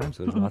long, long time.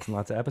 So there's lots and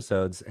lots of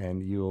episodes,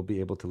 and you'll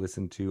be able to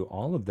listen to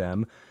all of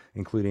them,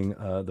 including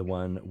the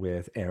one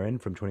with Aaron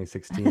from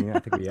 2016. I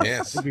think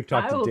we've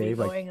talked I to will Dave.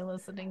 be Like, going and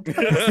listening to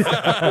this.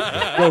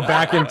 go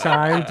back in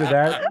time to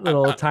that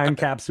little time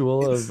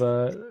capsule of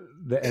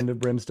the end of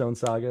Brimstone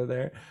Saga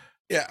there.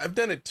 Yeah, I've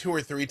done it 2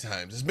 or 3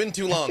 times. It's been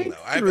too long think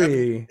though.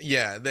 three.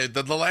 Yeah,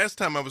 the last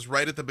time I was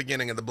right at the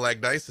beginning of the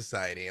Black Dice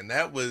Society, and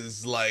that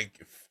was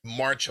like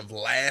March of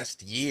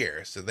last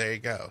year. So there you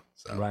go.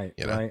 So, Right,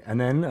 you know. right. And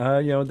then,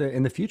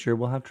 in the future,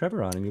 we'll have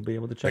Trevor on, and you'll be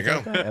able to check There you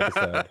out that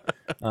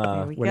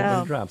episode we when it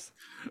go. drops.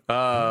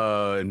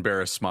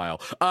 Embarrassed smile.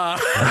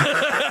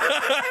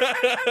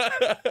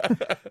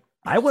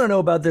 I want to know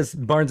about this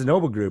Barnes and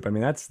Noble group. I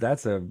mean, that's a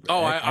excellent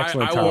I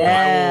topic. will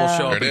Yeah.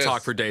 show There up it and talk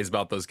is. for days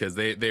about those kids.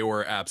 They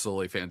were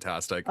absolutely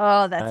fantastic.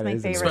 Oh, that's That my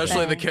is favorite.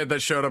 Especially the thing. kid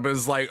that showed up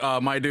as like,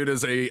 my dude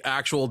is a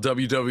actual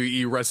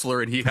WWE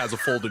wrestler and he has a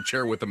folded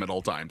chair with him at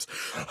all times.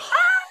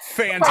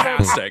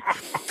 Fantastic.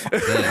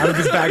 Out of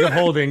his bag of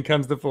holding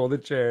comes the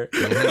folded chair.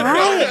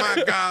 Oh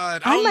my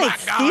God! I Oh might my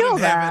God! steal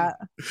in that.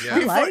 heaven. He Yeah.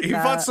 like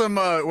fought that. some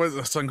what's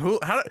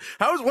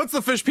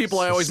the fish people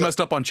I always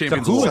messed up on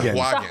Champions of the Sahuagin.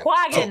 World?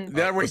 Sahuagin.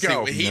 There we See,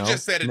 go. he No,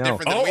 just said it no.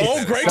 different than we Oh,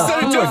 said. Greg it.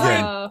 said it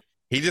different.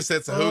 He just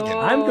said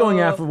Sahuagin. I'm going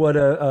after what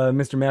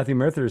Mr. Matthew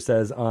Merther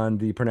says on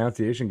the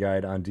pronunciation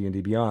guide on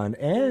D&D Beyond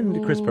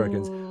and Chris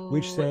Perkins,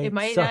 which Ooh, say it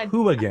might not-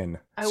 Sahuagin.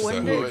 I So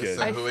wonder. who is-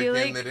 so I who feel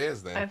again like it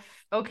is then?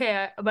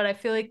 but I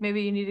feel like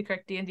maybe you need to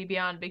correct D&D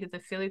Beyond because I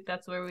feel like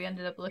that's where we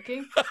ended up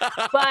looking.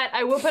 But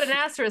I will put an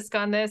asterisk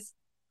on this.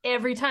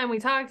 Every time we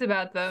talked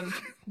about them,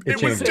 It was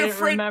we changes. couldn't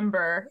different.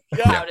 remember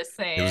Yeah. how to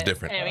say it. It was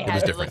different. And we It had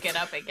was to different. look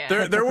it up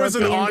again. There was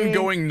an D&D.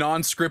 ongoing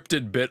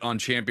non-scripted bit on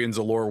Champions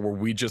of Lore where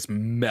we just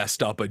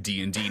messed up a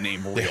D&D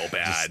name real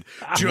bad.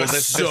 Just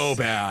that's so just-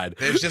 bad.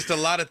 There's just a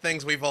lot of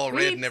things we've all read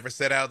We- and never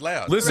said out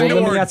loud. Listen Right. to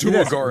Let me our ask you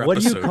this. Duergar What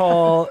do you episode.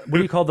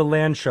 call the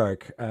land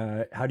shark?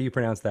 How do you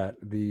pronounce that?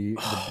 The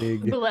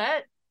big.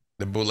 Bullet.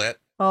 The boulette.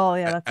 Oh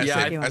yeah, that's I a Yeah,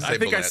 say- tricky one. I say bullet.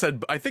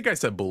 I think I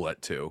said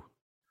bullet too.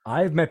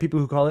 I've met people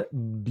who call it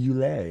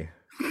boulet.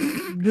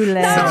 Goulet.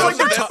 No, Sounds like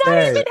that's you're not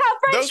Hey. even how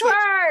French Those are-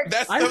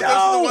 works. I Those are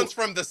know. the ones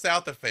from the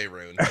south of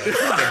Faerun. The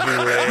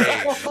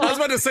boulette. I was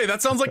about to say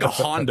that sounds like a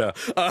Honda.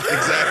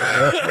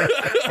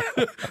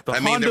 Exactly. The I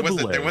mean, Honda there was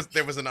Bullet.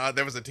 there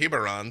was a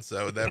Tiburon,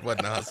 so that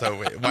wasn't so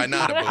why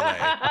not a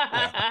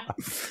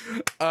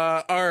boulette?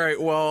 All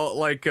right. Well,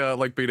 like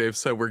B Dave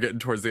said, we're getting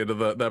towards the end of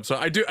the episode.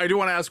 I do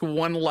want to ask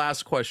one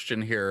last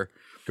question here.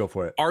 Go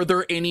for it. Are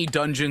there any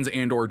dungeons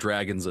and or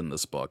dragons in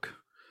this book?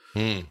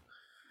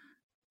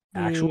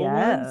 Actual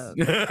Yes.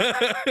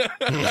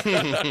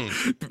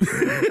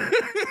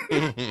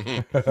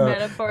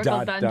 Metaphorical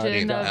Dot, dot,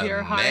 dungeon dot. of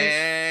your heart.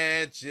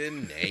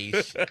 Imagination.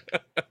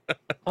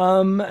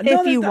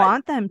 If you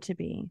want them to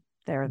be,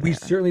 they're We there.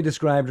 certainly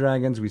describe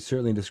dragons. We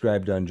certainly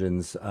describe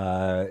dungeons.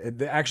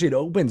 Actually, it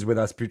opens with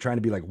us trying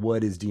to be like,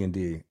 "What is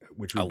D&D?"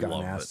 Which we've I gotten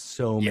love asked it.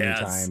 so many Yes.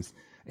 times.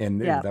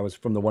 And Yeah. that was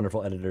from the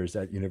wonderful editors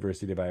at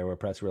University of Iowa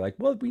Press. We're like,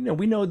 well,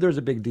 we know there's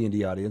a big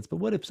D&D audience, but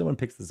what if someone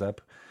picks this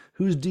up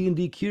who's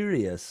D&D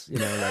curious? You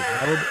know,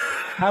 like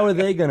how are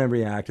they going to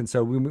react? And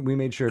so we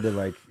made sure to,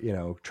 like, you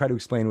know, try to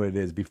explain what it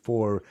is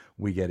before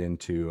we get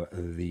into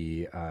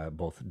the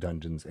both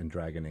Dungeons and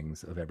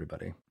Dragonings of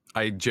everybody.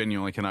 I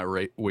genuinely cannot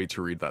wait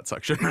to read that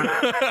section.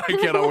 I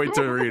cannot wait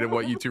to read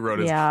what you two wrote.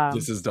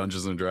 This is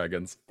Dungeons and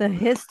Dragons. The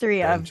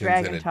history of Dungeons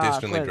Dragon and Talk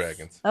additionally was,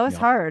 dragons. that was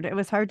hard. It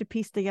was hard to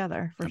piece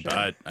together for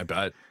sure. I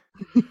bet.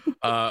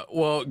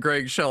 Well,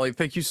 Greg, Shelley,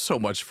 thank you so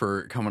much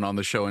for coming on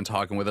the show and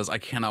talking with us. I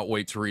cannot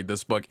wait to read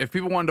this book. If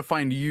people wanted to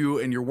find you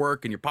and your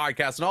work and your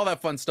podcast and all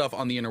that fun stuff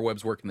on the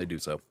interwebs, where can they do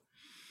so?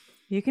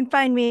 You can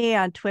find me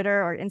on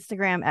Twitter or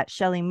Instagram at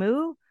Shelley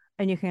Moo,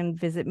 and you can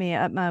visit me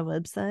at my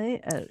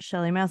website at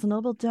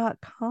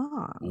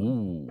ShelleyMasanoble.com.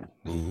 Ooh.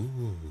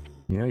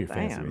 You know you're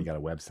fancy when you got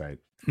a website.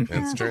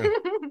 That's true.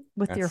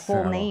 With your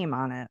whole name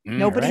on it. right.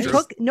 Nobody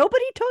took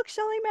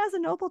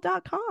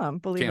ShelleyMasanoble.com.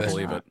 Can't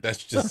believe it.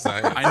 That's just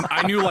science.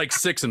 I knew like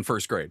 6 in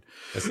first grade.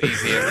 That's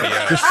easy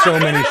SEO. There's so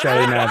many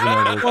Shelley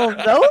Masanobles. Well,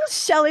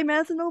 those Shelley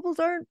Masanobles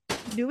aren't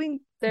doing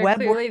web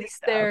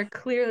They're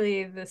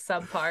clearly the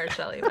subpar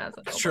Shelley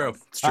Masanobles. It's true.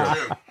 It's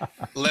true.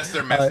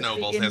 Lesser mess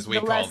nobles, as we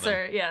call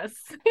them. Yes.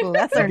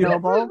 lesser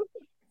noble.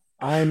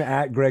 I'm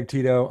at Greg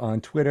Tito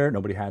on Twitter.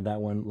 Nobody had that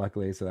one,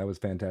 luckily, so that was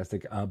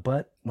fantastic.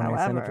 But when I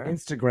signed up for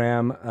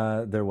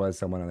Instagram, there was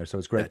someone on there. So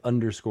it's Greg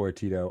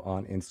 _Tito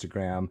on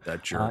Instagram.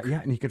 That jerk. Yeah,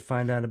 and you could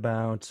find out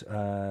about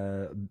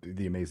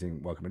the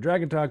amazing Welcome to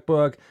Dragon Talk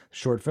book,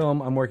 short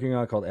film I'm working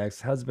on called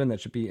Ex-Husband that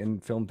should be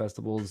in film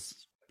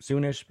festivals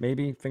soonish,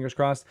 maybe, fingers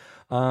crossed.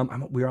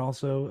 We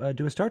also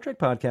do a Star Trek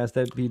podcast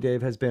that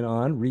B-Dave has been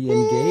on,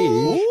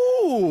 Re-Engage.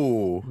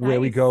 Ooh, where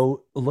we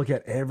go look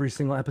at every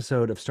single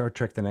episode of Star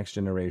Trek The Next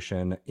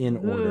Generation in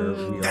order.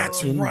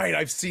 That's right.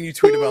 I've seen you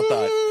tweet about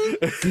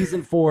that.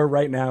 Season 4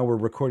 right now. We're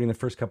recording the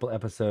first couple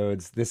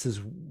episodes. This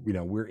is,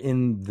 we're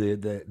in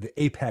the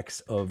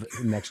apex of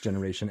Next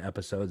Generation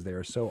episodes. They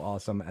are so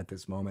awesome at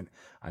this moment.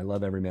 I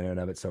love every minute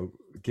of it. So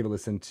give a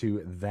listen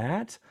to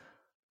that.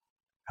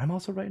 I'm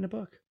also writing a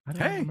book. I'm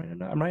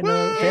writing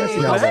a fantasy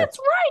novel. That's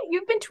right.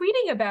 You've been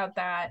tweeting about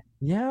that.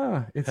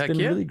 Yeah, it's been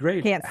really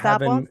great. Can't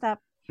stop, won't stop.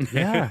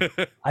 Yeah,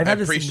 I've had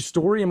this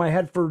story in my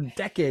head for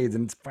decades,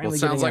 and it's finally.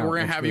 Sounds like we're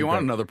gonna have you on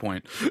another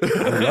point.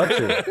 I'd love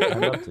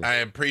to. I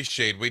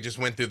appreciate. We just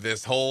went through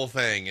this whole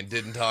thing and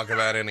didn't talk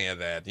about any of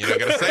that.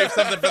 Gotta save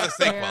something for the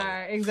sequel.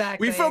 Yeah,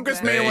 exactly. We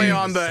focused mainly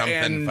on the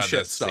end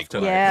shit stuff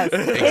today. Yes,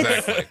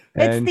 exactly.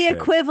 It's the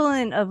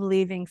equivalent of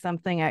leaving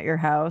something at your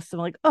house. I'm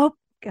like, oh,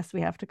 guess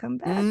we have to come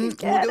back and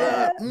get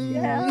it.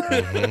 Yeah.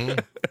 Mm-hmm.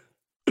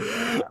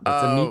 It's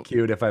a meet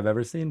cute if I've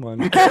ever seen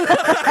one.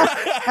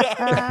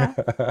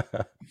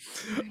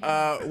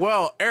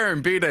 Well,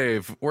 Aaron B.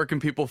 Dave, where can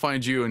people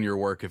find you and your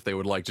work if they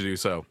would like to do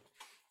so?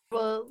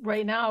 Well,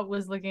 right now I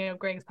was looking at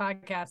Greg's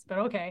podcast, but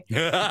okay.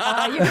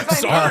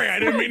 Sorry, I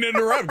didn't mean to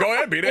interrupt. Go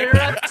ahead, B. Dave.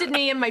 Interrupted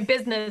me in my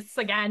business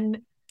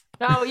again.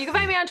 So you can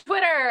find me on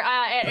Twitter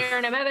at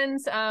Aaron M.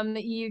 Evans.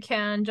 You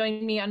can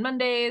join me on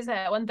Mondays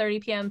at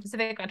 1:30 p.m.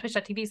 Pacific on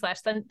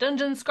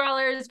twitch.tv/Dungeon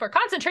Scrawlers for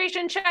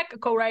Concentration Check, a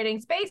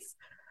co-writing space.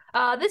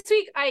 This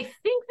week, I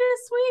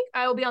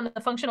will be on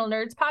the Functional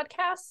Nerds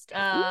podcast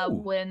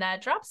when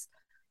that drops.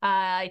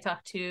 I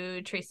talked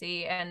to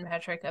Tracy and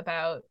Patrick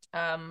about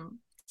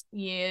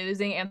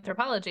using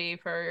anthropology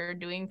for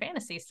doing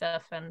fantasy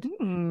stuff, and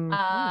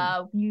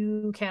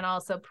you can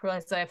also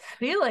I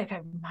feel like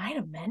I might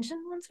have mentioned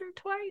once or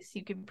twice,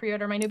 you can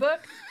pre-order my new book,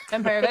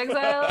 Empire of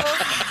Exile.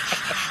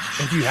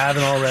 If you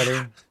haven't already.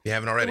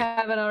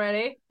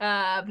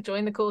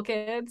 Join the cool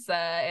kids.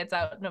 It's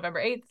out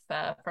November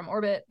 8th from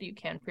Orbit. You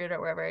can pre-order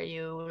wherever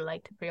you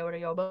like to pre-order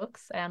your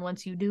books, and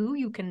once you do,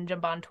 you can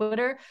jump on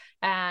Twitter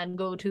and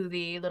go to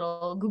the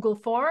little Google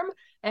form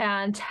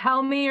and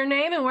tell me your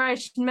name and where I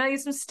should mail you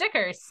some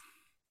stickers.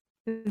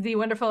 The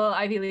wonderful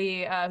Ivy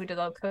Lee, who does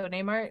all the code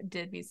name art,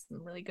 did me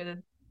some really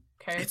good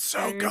characters. It's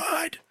so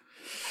good.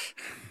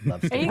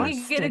 And you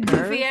can get a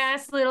goofy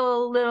ass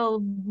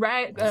little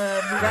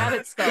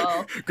rabbit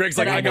skull. Greg's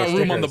like, I got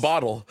room on the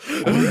bottle.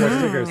 I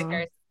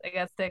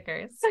got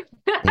stickers.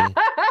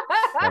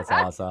 That's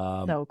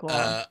awesome. So cool.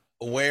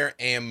 Where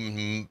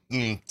am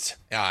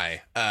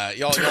I?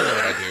 Y'all know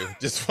what I do.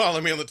 Just follow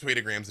me on the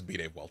Tweetagrams at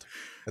B-Dave Walter.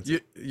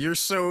 You're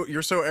so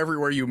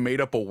everywhere. You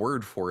made up a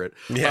word for it.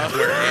 Yeah,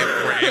 where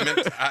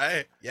amn't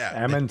I? Yeah,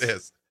 Amn't. it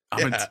is.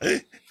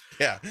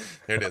 Yeah,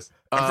 there it is.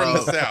 I'm from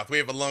the South. We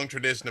have a long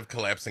tradition of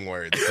collapsing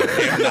words. So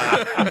am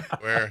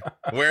not,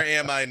 where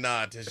am I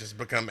not has just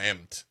become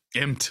empt.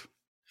 Empt.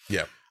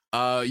 Yeah.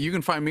 You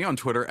can find me on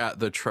Twitter at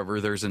the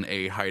Trevor. There's an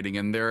A hiding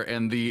in there,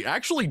 and the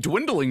actually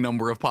dwindling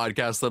number of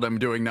podcasts that I'm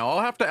doing now.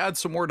 I'll have to add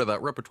some more to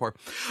that repertoire.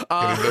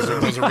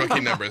 Those are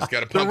rookie numbers. Got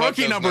to pump the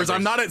rookie numbers.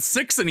 I'm not at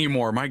 6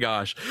 anymore. My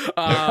gosh.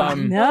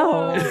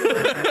 No.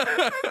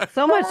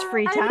 So much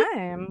free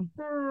time.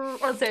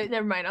 I'll save it.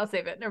 Never mind. I'll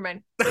save it. Never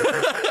mind.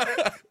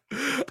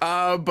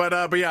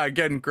 But yeah,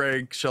 again,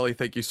 Greg, Shelley,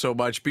 thank you so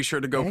much. Be sure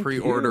to go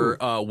pre-order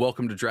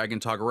Welcome to Dragon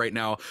Talk right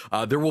now.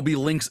 There will be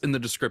links in the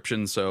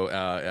description, so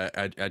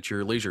at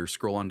your leisure,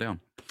 scroll on down.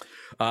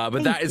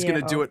 But that is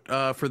going to do it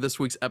for this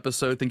week's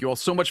episode. Thank you all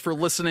so much for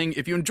listening.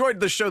 If you enjoyed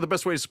the show, the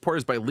best way to support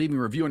is by leaving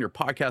a review on your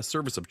podcast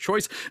service of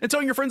choice and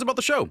telling your friends about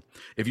the show.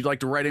 If you'd like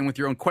to write in with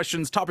your own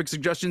questions, topic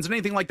suggestions, and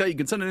anything like that, you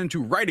can send it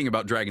into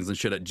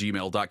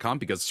writingaboutdragonsandshit@gmail.com,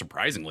 because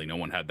surprisingly, no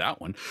one had that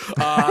one.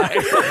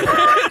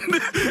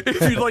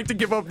 If you'd like to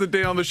give up the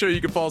day on the show,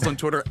 you can follow us on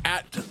Twitter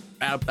at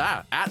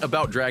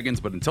About Dragons.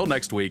 But until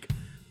next week,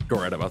 go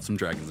write about some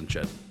dragons and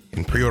shit.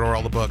 And pre-order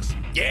all the books.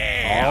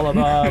 Yeah! All of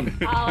them.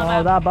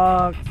 All the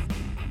books.